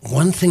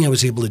one thing I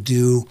was able to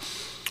do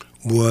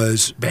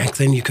was, back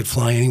then you could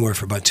fly anywhere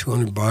for about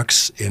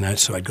 $200. And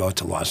so I'd go out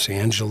to Los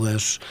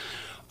Angeles,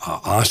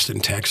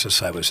 Austin,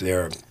 Texas. I was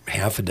there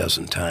half a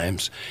dozen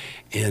times.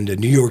 And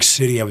New York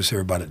City, I was there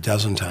about a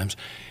dozen times.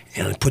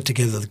 And I put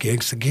together the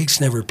gigs. The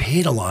gigs never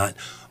paid a lot,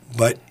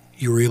 but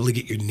you were able to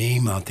get your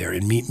name out there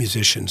and meet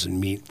musicians and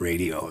meet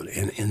radio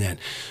and that.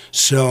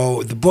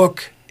 So the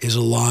book is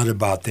a lot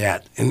about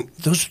that. And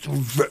those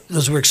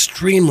were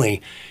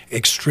extremely,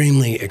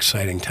 extremely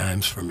exciting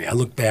times for me. I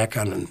look back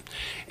on them.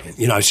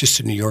 And, I was just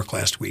in New York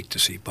last week to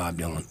see Bob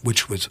Dylan,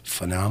 which was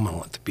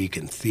phenomenal at the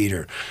Beacon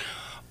Theater.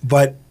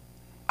 But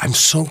I'm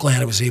so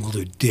glad I was able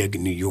to dig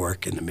New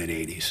York in the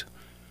mid-'80s.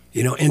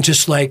 And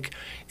just like,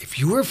 if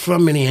you were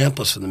from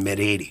Minneapolis in the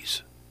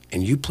mid-'80s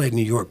and you played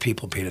New York,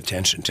 people paid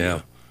attention to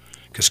you.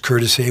 Because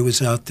Curtis Hay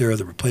was out there,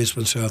 the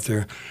Replacements were out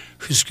there,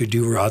 Husker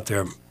Du were out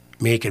there,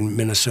 making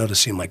Minnesota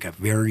seem like a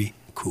very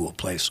cool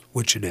place,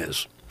 which it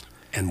is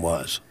and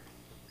was.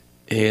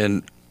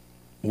 And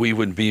we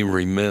would be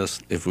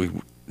remiss if we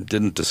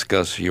didn't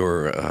discuss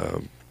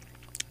your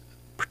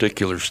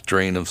particular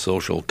strain of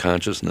social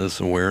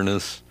consciousness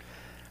awareness.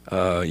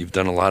 You've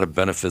done a lot of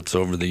benefits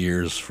over the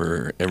years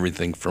for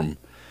everything from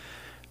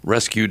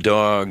rescue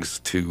dogs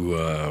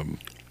to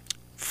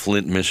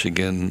Flint,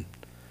 Michigan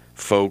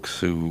folks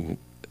who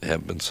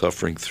have been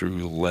suffering through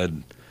the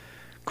lead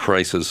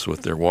crisis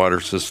with their water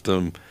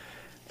system.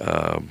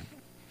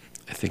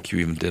 I think you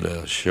even did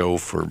a show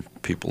for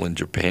people in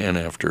Japan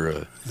after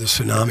The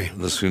tsunami.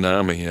 the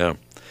tsunami, yeah.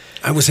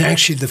 I was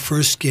actually the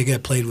first gig I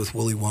played with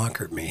Willie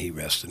Walker. May he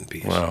rest in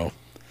peace. Wow.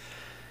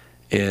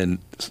 And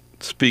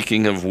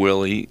speaking of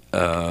Willie,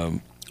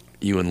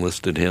 you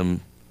enlisted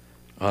him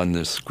on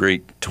this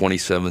great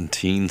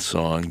 2017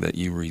 song that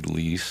you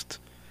released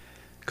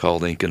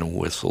called Ain't Gonna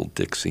Whistle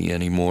Dixie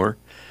Anymore.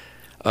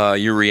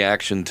 Your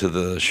reaction to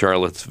the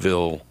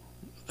Charlottesville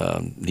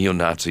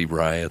neo-Nazi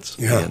riots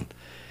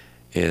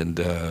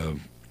and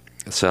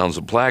Sounds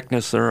of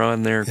Blackness are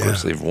on there. Of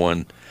course, they've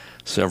won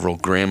several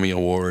Grammy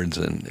Awards.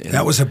 And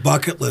that was a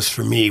bucket list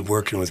for me,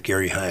 working with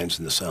Gary Hines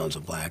and the Sounds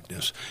of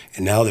Blackness.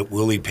 And now that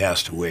Willie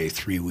passed away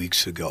 3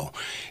 weeks ago,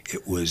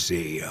 it was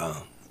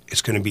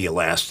it's going to be a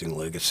lasting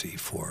legacy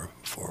for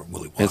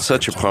Willie Walker. It's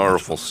such a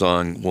powerful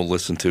song. We'll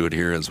listen to it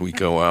here as we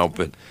go out.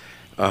 But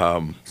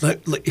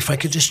if I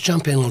could just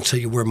jump in, I'll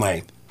tell you where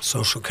my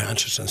social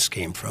consciousness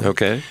came from.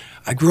 Okay.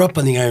 I grew up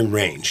on the Iron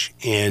Range,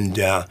 and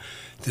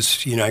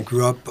I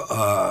grew up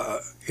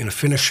in a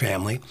Finnish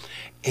family,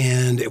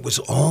 and it was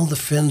all the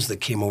Finns that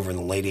came over in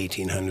the late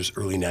 1800s,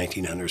 early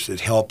 1900s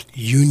that helped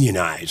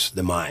unionize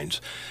the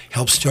mines,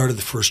 helped started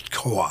the first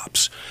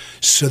co-ops.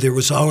 So there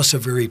was always a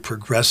very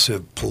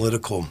progressive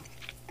political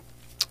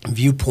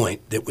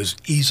viewpoint that was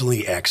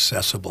easily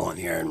accessible on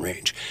the Iron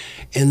Range.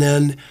 And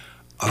then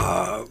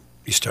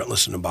you start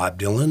listening to Bob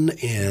Dylan,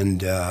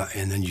 and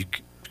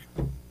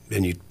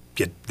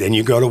then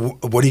you go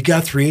to Woody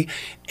Guthrie,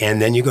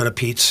 and then you go to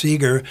Pete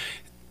Seeger,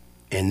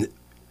 and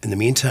in the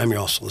meantime, you're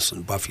also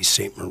listening to Buffy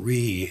St.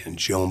 Marie and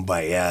Joan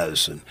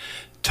Baez and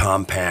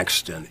Tom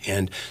Paxton.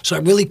 And so I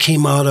really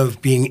came out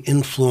of being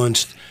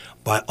influenced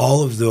by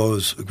all of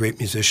those great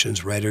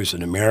musicians, writers,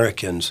 and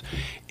Americans.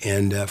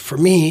 And for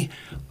me,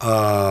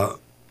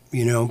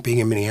 being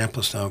in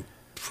Minneapolis now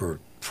for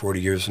 40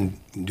 years and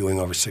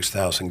doing over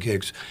 6,000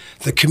 gigs,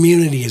 the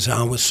community has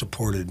always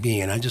supported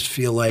me. And I just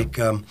feel like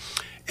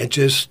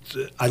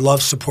I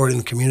love supporting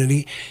the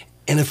community.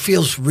 And it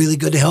feels really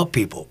good to help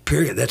people,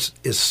 period. That's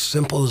as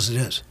simple as it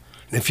is.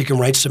 And if you can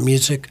write some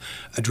music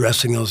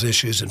addressing those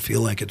issues and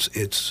feel like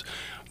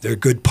they're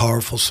good,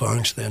 powerful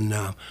songs, then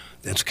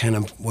that's kind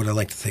of what I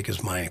like to think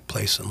is my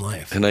place in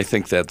life. And I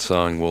think that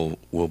song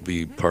will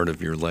be part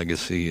of your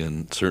legacy,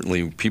 and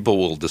certainly people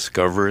will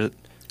discover it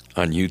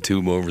on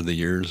YouTube over the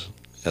years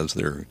as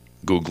they're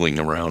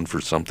Googling around for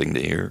something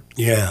to hear.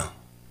 Yeah.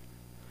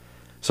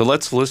 So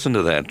let's listen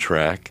to that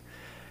track.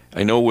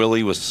 I know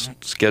Willie was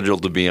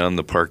scheduled to be on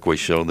the Parkway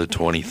Show the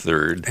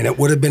 23rd. And it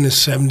would have been his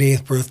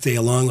 70th birthday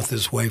along with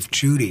his wife,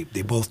 Judy.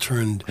 They both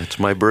turned... It's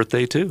my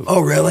birthday, too.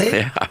 Oh, really?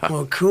 Yeah.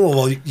 Well, cool.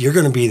 Well, you're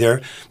going to be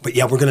there. But,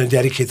 yeah, we're going to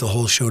dedicate the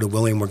whole show to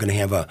Willie, and we're going to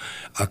have a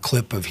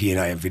clip of he and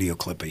I, a video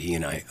clip of he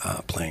and I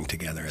playing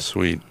together.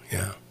 Sweet.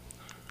 Yeah.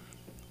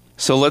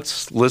 So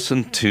let's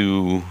listen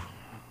to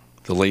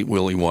the late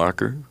Willie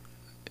Walker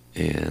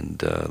and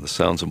the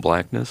Sounds of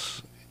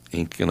Blackness.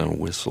 Ain't Gonna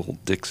Whistle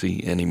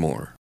Dixie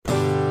Anymore.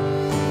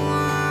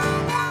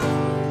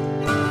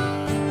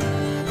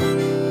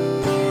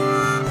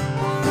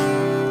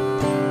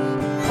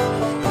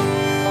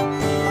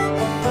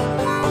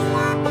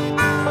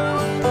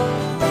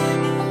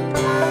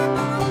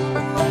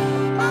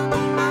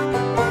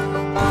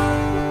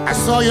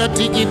 Saw your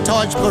tiki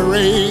torch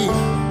parade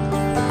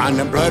on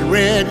the blood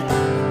red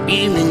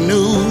evening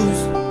news.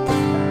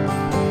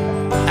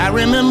 I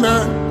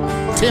remember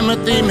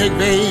Timothy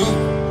McVeigh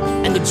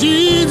and the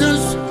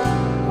Jesus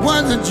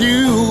was a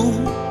Jew.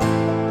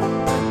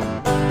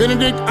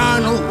 Benedict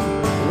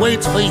Arnold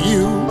waits for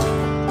you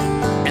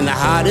in the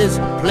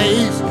hottest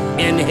place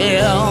in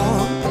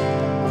hell.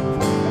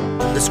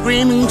 The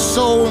screaming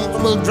souls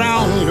will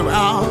drown you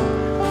out.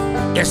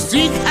 You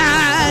seek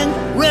high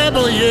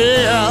rebel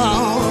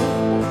yell.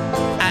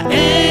 I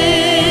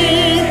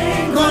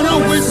ain't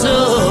gonna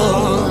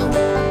whistle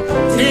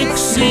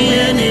Dixie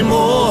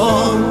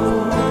anymore.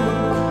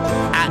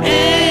 I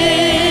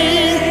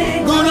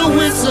ain't gonna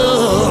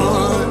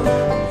whistle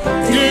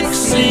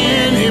Dixie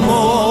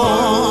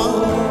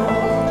anymore.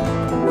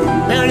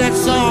 Hear that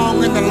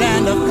song in the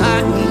land of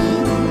cotton,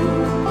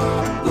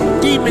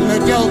 deep in the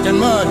Delta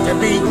mud to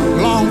be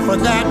long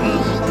forgotten.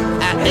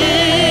 I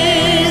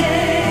ain't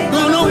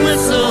gonna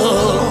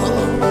whistle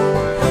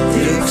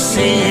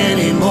Dixie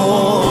anymore.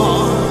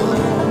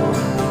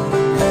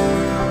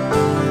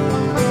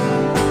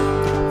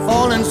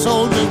 Fallen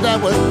soldiers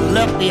that were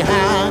left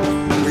behind,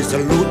 we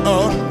salute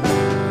a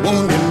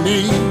wounded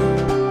knee.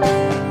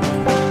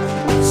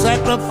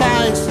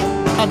 Sacrifice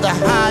of the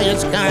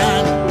highest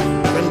kind,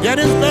 from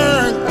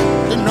Gettysburg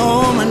to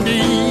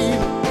Normandy.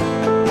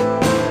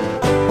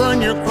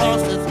 Burn your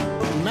crosses,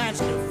 match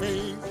your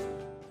face.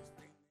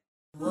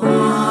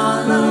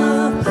 Wall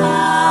of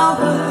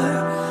Power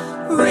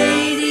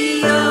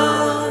Radio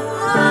Hour.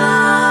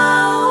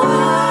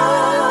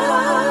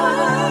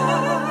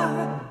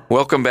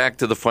 Welcome back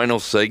to the final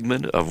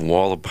segment of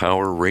Wall of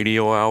Power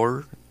Radio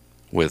Hour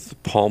with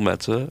Paul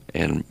Metsa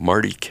and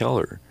Marty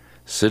Keller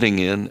sitting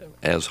in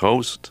as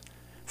host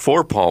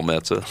for Paul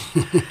Metsa.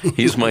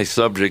 He's my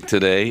subject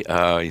today.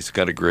 He's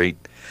got a great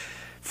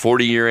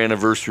 40-year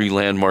anniversary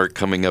landmark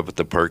coming up at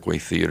the Parkway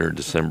Theater,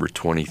 December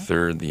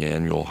 23rd, the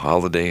annual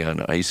Holiday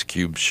on Ice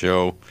Cube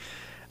show.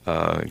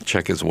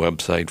 Check his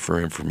website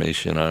for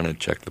information on it.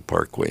 Check the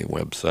Parkway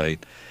website.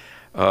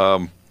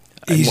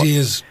 Easy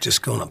as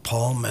just going to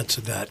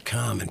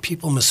paulmetza.com. And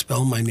people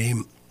misspell my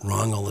name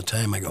wrong all the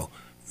time. I go,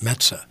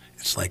 Metza.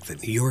 It's like the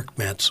New York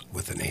Mets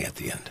with an A at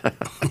the end.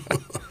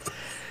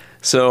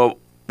 So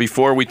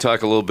before we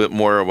talk a little bit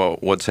more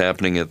about what's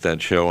happening at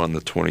that show on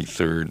the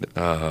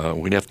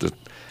 23rd,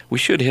 we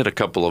should hit a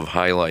couple of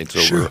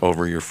highlights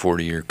over your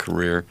 40-year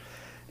career,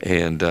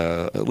 and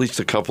at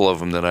least a couple of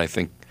them that I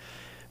think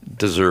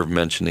deserve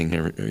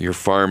mentioning. Your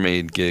Farm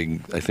Aid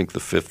gig, I think the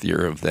 5th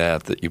year of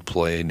that you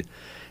played,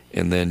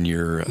 and then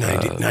your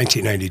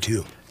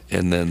 1992,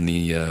 and then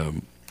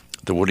the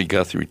Woody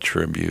Guthrie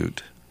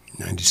tribute,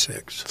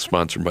 96,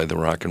 sponsored by the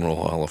Rock and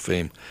Roll Hall of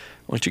Fame.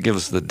 Why don't you give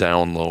us the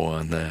down low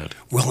on that?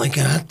 Well, I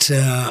got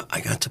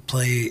to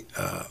play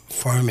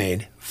Farm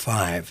Aid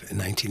 5 in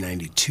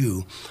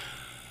 1992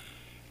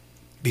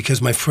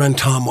 because my friend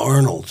Tom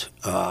Arnold,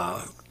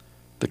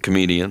 the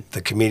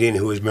comedian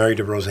who was married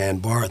to Roseanne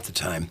Barr at the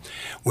time,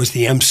 was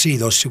the MC.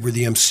 Those two were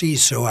the MCs.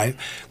 So I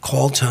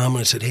called Tom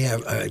and I said, hey,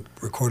 I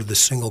recorded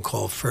this single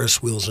called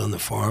Ferris Wheels on the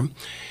Farm.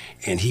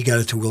 And he got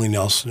it to Willie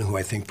Nelson, who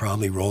I think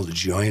probably rolled a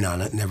joint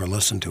on it, never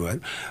listened to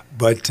it.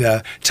 But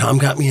Tom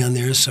got me on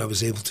there, so I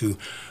was able to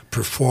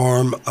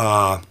perform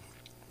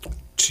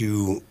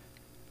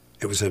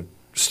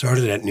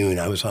started at noon.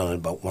 I was on at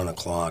about 1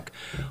 o'clock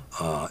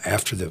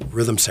after the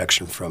rhythm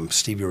section from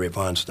Stevie Ray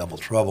Vaughan's Double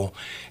Trouble.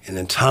 And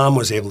then Tom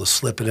was able to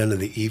slip it into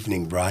the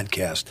evening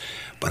broadcast.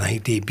 But I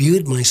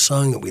debuted my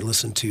song that we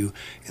listened to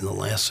in the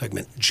last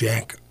segment,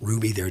 Jack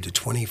Ruby, there to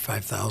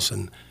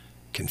 25,000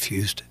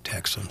 confused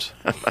Texans.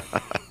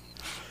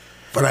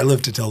 But I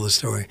live to tell the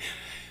story.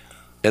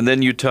 And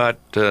then you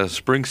taught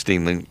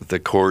Springsteen the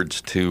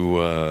chords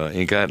to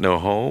Ain't Got No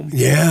Home?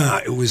 Yeah,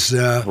 it was...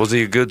 was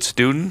he a good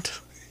student?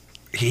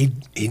 He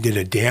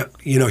did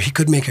he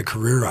could make a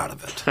career out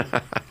of it.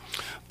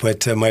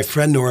 But my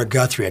friend Nora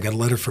Guthrie, I got a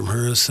letter from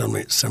her.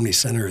 Somebody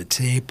sent her a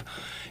tape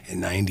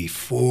in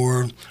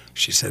 94.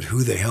 She said,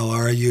 who the hell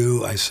are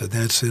you? I said,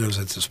 that's it. I was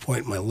at this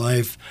point in my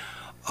life.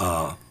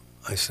 I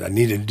said, I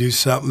needed to do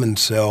something, and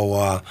so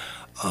I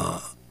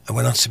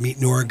went out to meet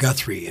Nora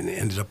Guthrie and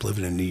ended up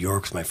living in New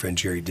York with my friend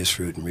Jerry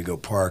Disroot in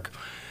Rego Park,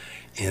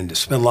 and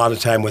spent a lot of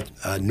time with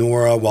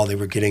Nora while they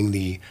were getting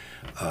the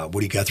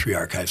Woody Guthrie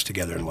archives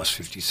together in West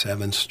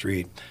 57th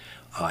Street.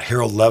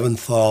 Harold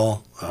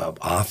Leventhal,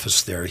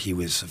 office there, he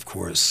was, of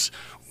course,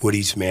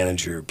 Woody's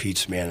manager,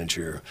 Pete's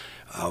manager,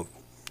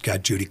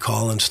 got Judy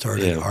Collins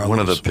started. Yeah, one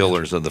of the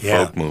pillars of the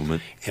folk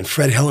movement. And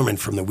Fred Hillerman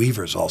from the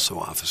Weavers also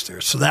office there.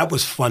 So that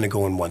was fun to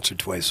go in once or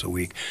twice a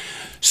week.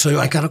 So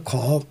I got a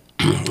call.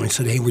 I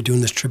said, hey, we're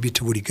doing this tribute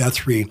to Woody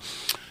Guthrie.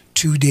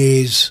 2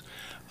 days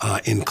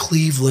in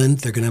Cleveland.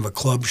 They're going to have a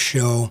club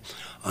show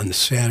on the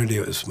Saturday.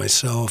 It was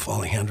myself,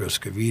 Alejandro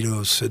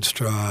Escovedo, Sid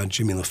Straw,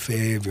 Jimmy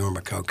LaFave,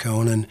 Jorma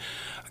Kaukonen,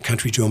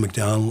 Country Joe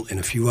McDonald, and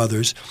a few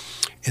others.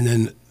 And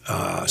then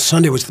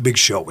Sunday was the big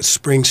show with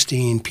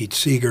Springsteen, Pete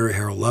Seeger,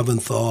 Harold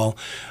Leventhal,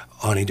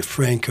 Ani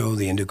DeFranco,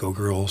 the Indigo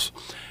Girls,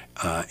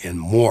 and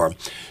more.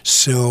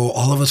 So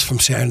all of us from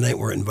Saturday night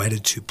were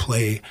invited to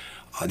play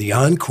the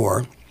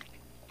encore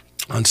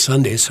on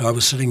Sunday. So I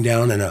was sitting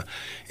down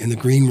in the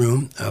green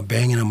room,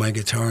 banging on my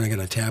guitar, and I got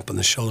a tap on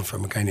the shoulder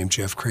from a guy named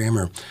Jeff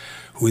Kramer,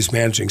 who was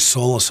managing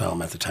Soul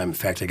Asylum at the time. In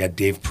fact, I got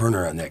Dave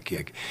Perner on that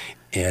gig,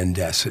 and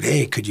said,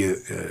 hey, could you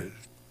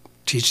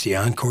teach the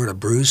encore to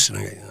Bruce? And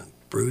I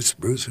Bruce,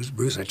 who's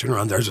Bruce? I turned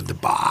around, there's the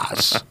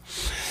boss.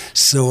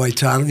 So I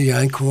taught him the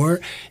encore,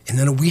 and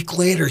then a week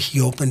later,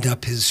 he opened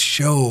up his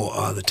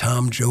show, the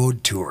Tom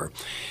Joad Tour,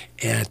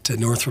 at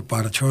Northrop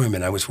Auditorium,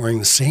 and I was wearing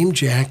the same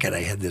jacket.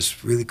 I had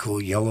this really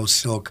cool yellow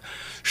silk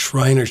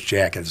Shriners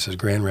jacket that says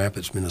Grand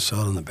Rapids,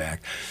 Minnesota on the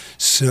back.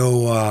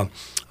 So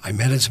I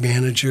met his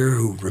manager,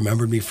 who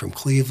remembered me from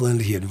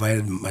Cleveland. He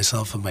invited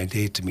myself and my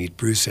date to meet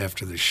Bruce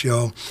after the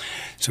show.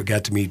 So I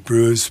got to meet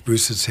Bruce.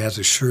 Bruce has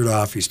his shirt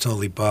off. He's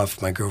totally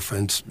buff. My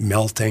girlfriend's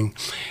melting.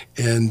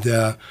 And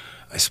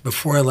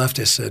before I left,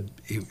 I said,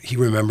 he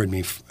remembered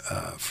me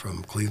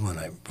from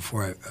Cleveland.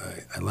 Before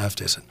I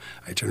left, I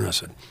turned around and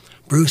said,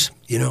 Bruce,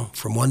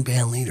 from one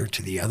band leader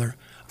to the other,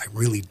 I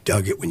really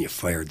dug it when you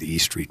fired the E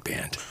Street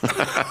Band.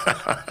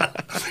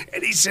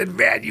 And he said,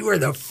 man, you were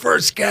the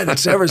first guy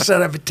that's ever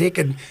said I've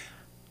taken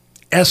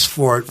S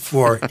for it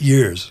for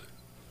years.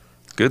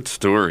 Good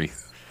story.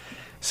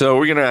 So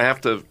we're going to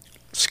have to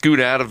scoot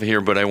out of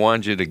here, but I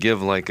wanted you to give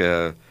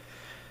give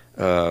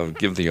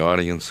the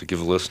audience,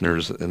 give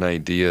listeners an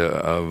idea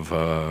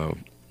of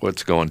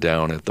what's going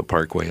down at the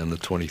Parkway on the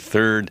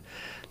 23rd.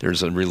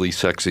 There's a really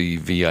sexy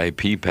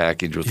VIP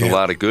package with a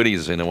lot of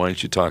goodies in it. Why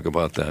don't you talk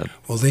about that?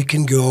 Well, they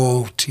can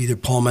go to either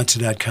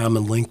paulmetza.com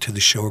and link to the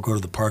show or go to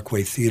the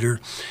Parkway Theater.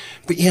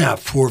 But yeah,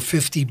 for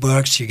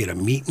 $50, you get a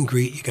meet and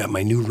greet. You got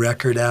my new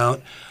record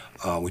out.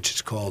 which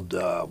is called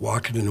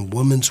Walking in a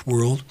Woman's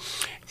World,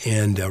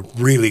 and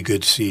really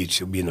good seats.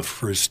 You'll be in the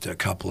first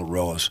couple of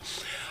rows.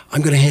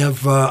 I'm going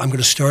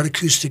to start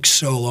acoustic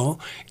solo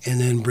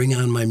and then bring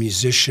on my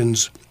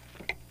musicians.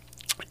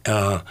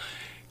 We're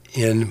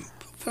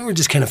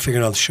just kind of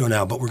figuring out the show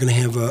now, but we're going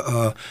to have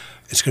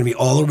it's going to be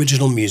all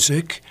original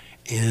music,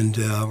 and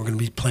we're going to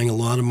be playing a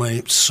lot of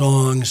my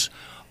songs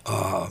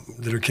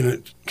that are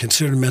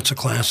considered Mezzo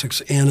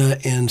classics,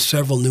 and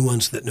several new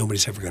ones that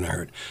nobody's ever going to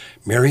hear.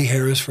 Mary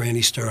Harris,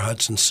 Randy Starr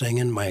Hudson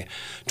singing, my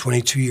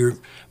 22-year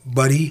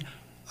buddy,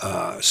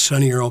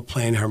 Sonny Earl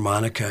playing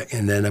harmonica,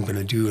 and then I'm going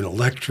to do an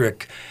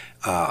electric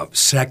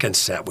second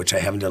set, which I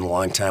haven't done in a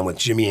long time, with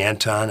Jimmy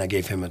Anton. I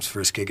gave him his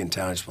first gig in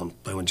town. He's been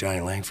playing with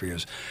Johnny Lang for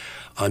years.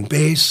 On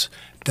bass,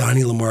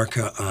 Donnie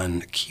LaMarca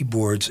on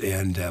keyboards,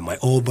 and my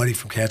old buddy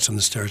from Cats on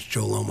the Stars,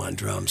 Joe Loma on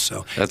drums.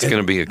 So that's going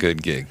to be a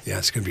good gig. Yeah,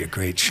 it's going to be a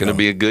great show. It's going to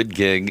be a good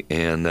gig,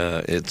 and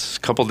it's a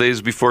couple days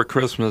before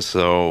Christmas,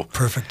 so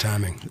perfect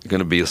timing. Going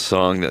to be a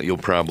song that you'll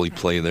probably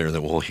play there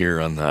that we'll hear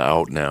on the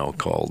Out Now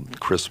called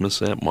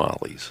 "Christmas at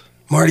Molly's."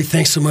 Marty,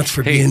 thanks so much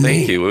for being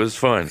Thank you. It was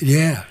fun.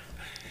 Yeah.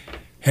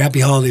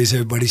 Happy holidays,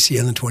 everybody. See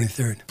you on the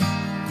 23rd.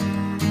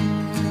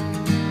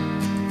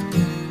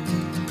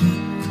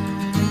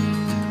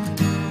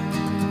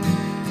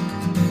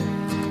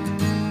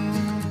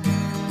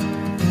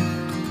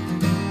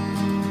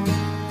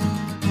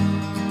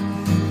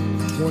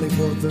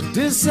 Of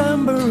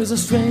December is a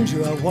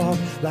stranger I walk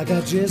like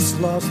I just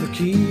lost the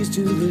keys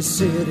to this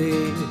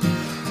city.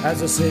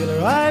 As a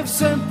sailor I've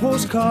sent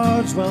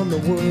postcards round the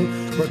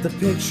world, but the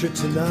picture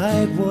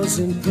tonight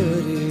wasn't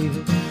pretty.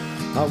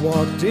 I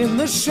walked in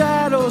the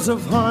shadows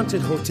of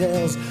haunted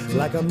hotels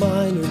like a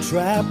miner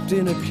trapped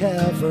in a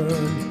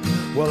cavern.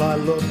 Well, I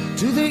looked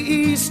to the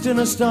east and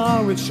a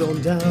star it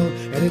shone down,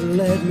 and it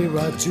led me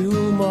right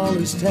to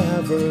Molly's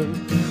Tavern.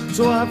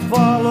 So I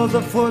followed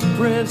the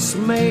footprints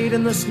made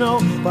in the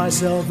snow by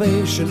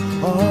Salvation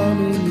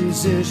Army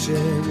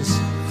musicians.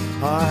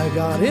 I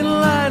got in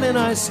line and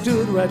I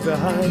stood right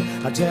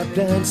behind a tap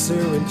dancer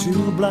and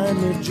two blind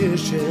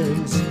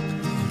magicians.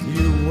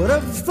 You would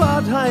have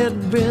thought I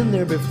had been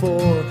there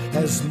before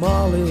as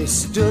Molly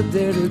stood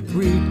there to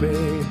greet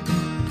me.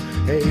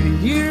 80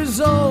 years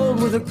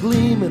old with a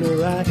gleam in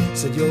her eye,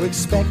 said you're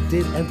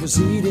expected and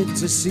proceeded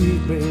to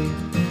seat me.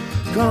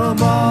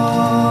 Come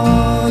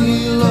on,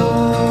 you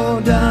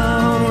low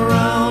down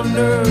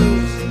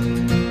rounders,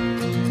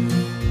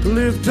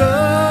 lift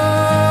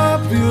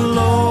up your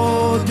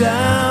low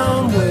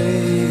down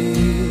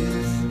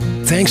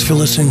ways. Thanks for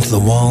listening to the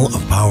Wall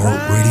of Power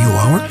Radio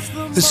Hour.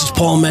 This is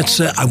Paul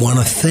Metsa. I want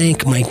to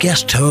thank my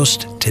guest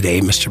host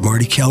today, Mr.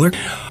 Marty Keller,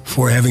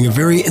 for having a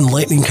very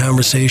enlightening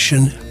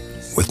conversation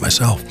with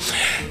myself.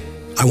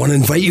 I want to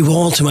invite you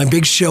all to my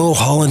big show,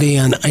 Holiday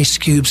on Ice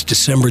Cubes,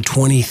 December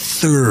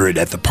 23rd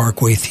at the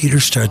Parkway Theater.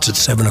 Starts at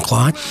 7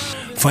 o'clock.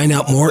 Find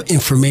out more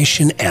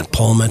information at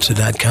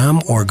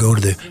paulmetsa.com or go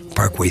to the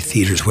Parkway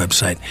Theater's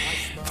website.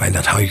 Find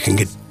out how you can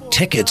get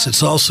tickets.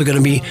 It's also going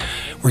to be,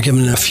 we're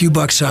giving a few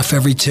bucks off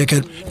every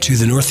ticket to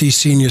the Northeast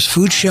Seniors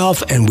Food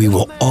Shelf, and we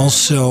will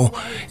also,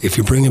 if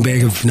you bring a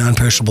bag of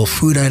non-perishable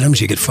food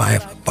items, you get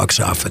 $5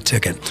 off a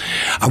ticket.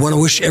 I want to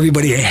wish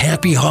everybody a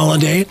happy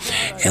holiday,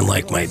 and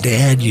like my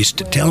dad used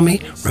to tell me,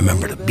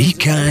 remember to be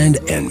kind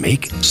and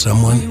make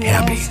someone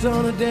happy.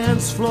 On a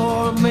dance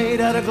floor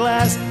made out of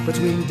glass,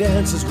 between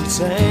dances we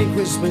sang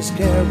Christmas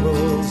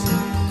carols.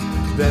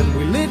 Then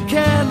we lit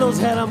candles,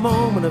 had a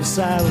moment of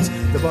silence.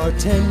 The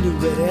bartender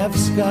read F.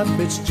 Scott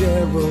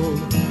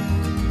Fitzgerald.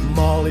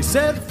 Molly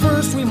said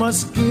first we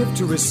must give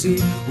to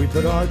receive. We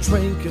put our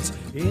trinkets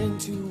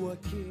into a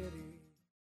key.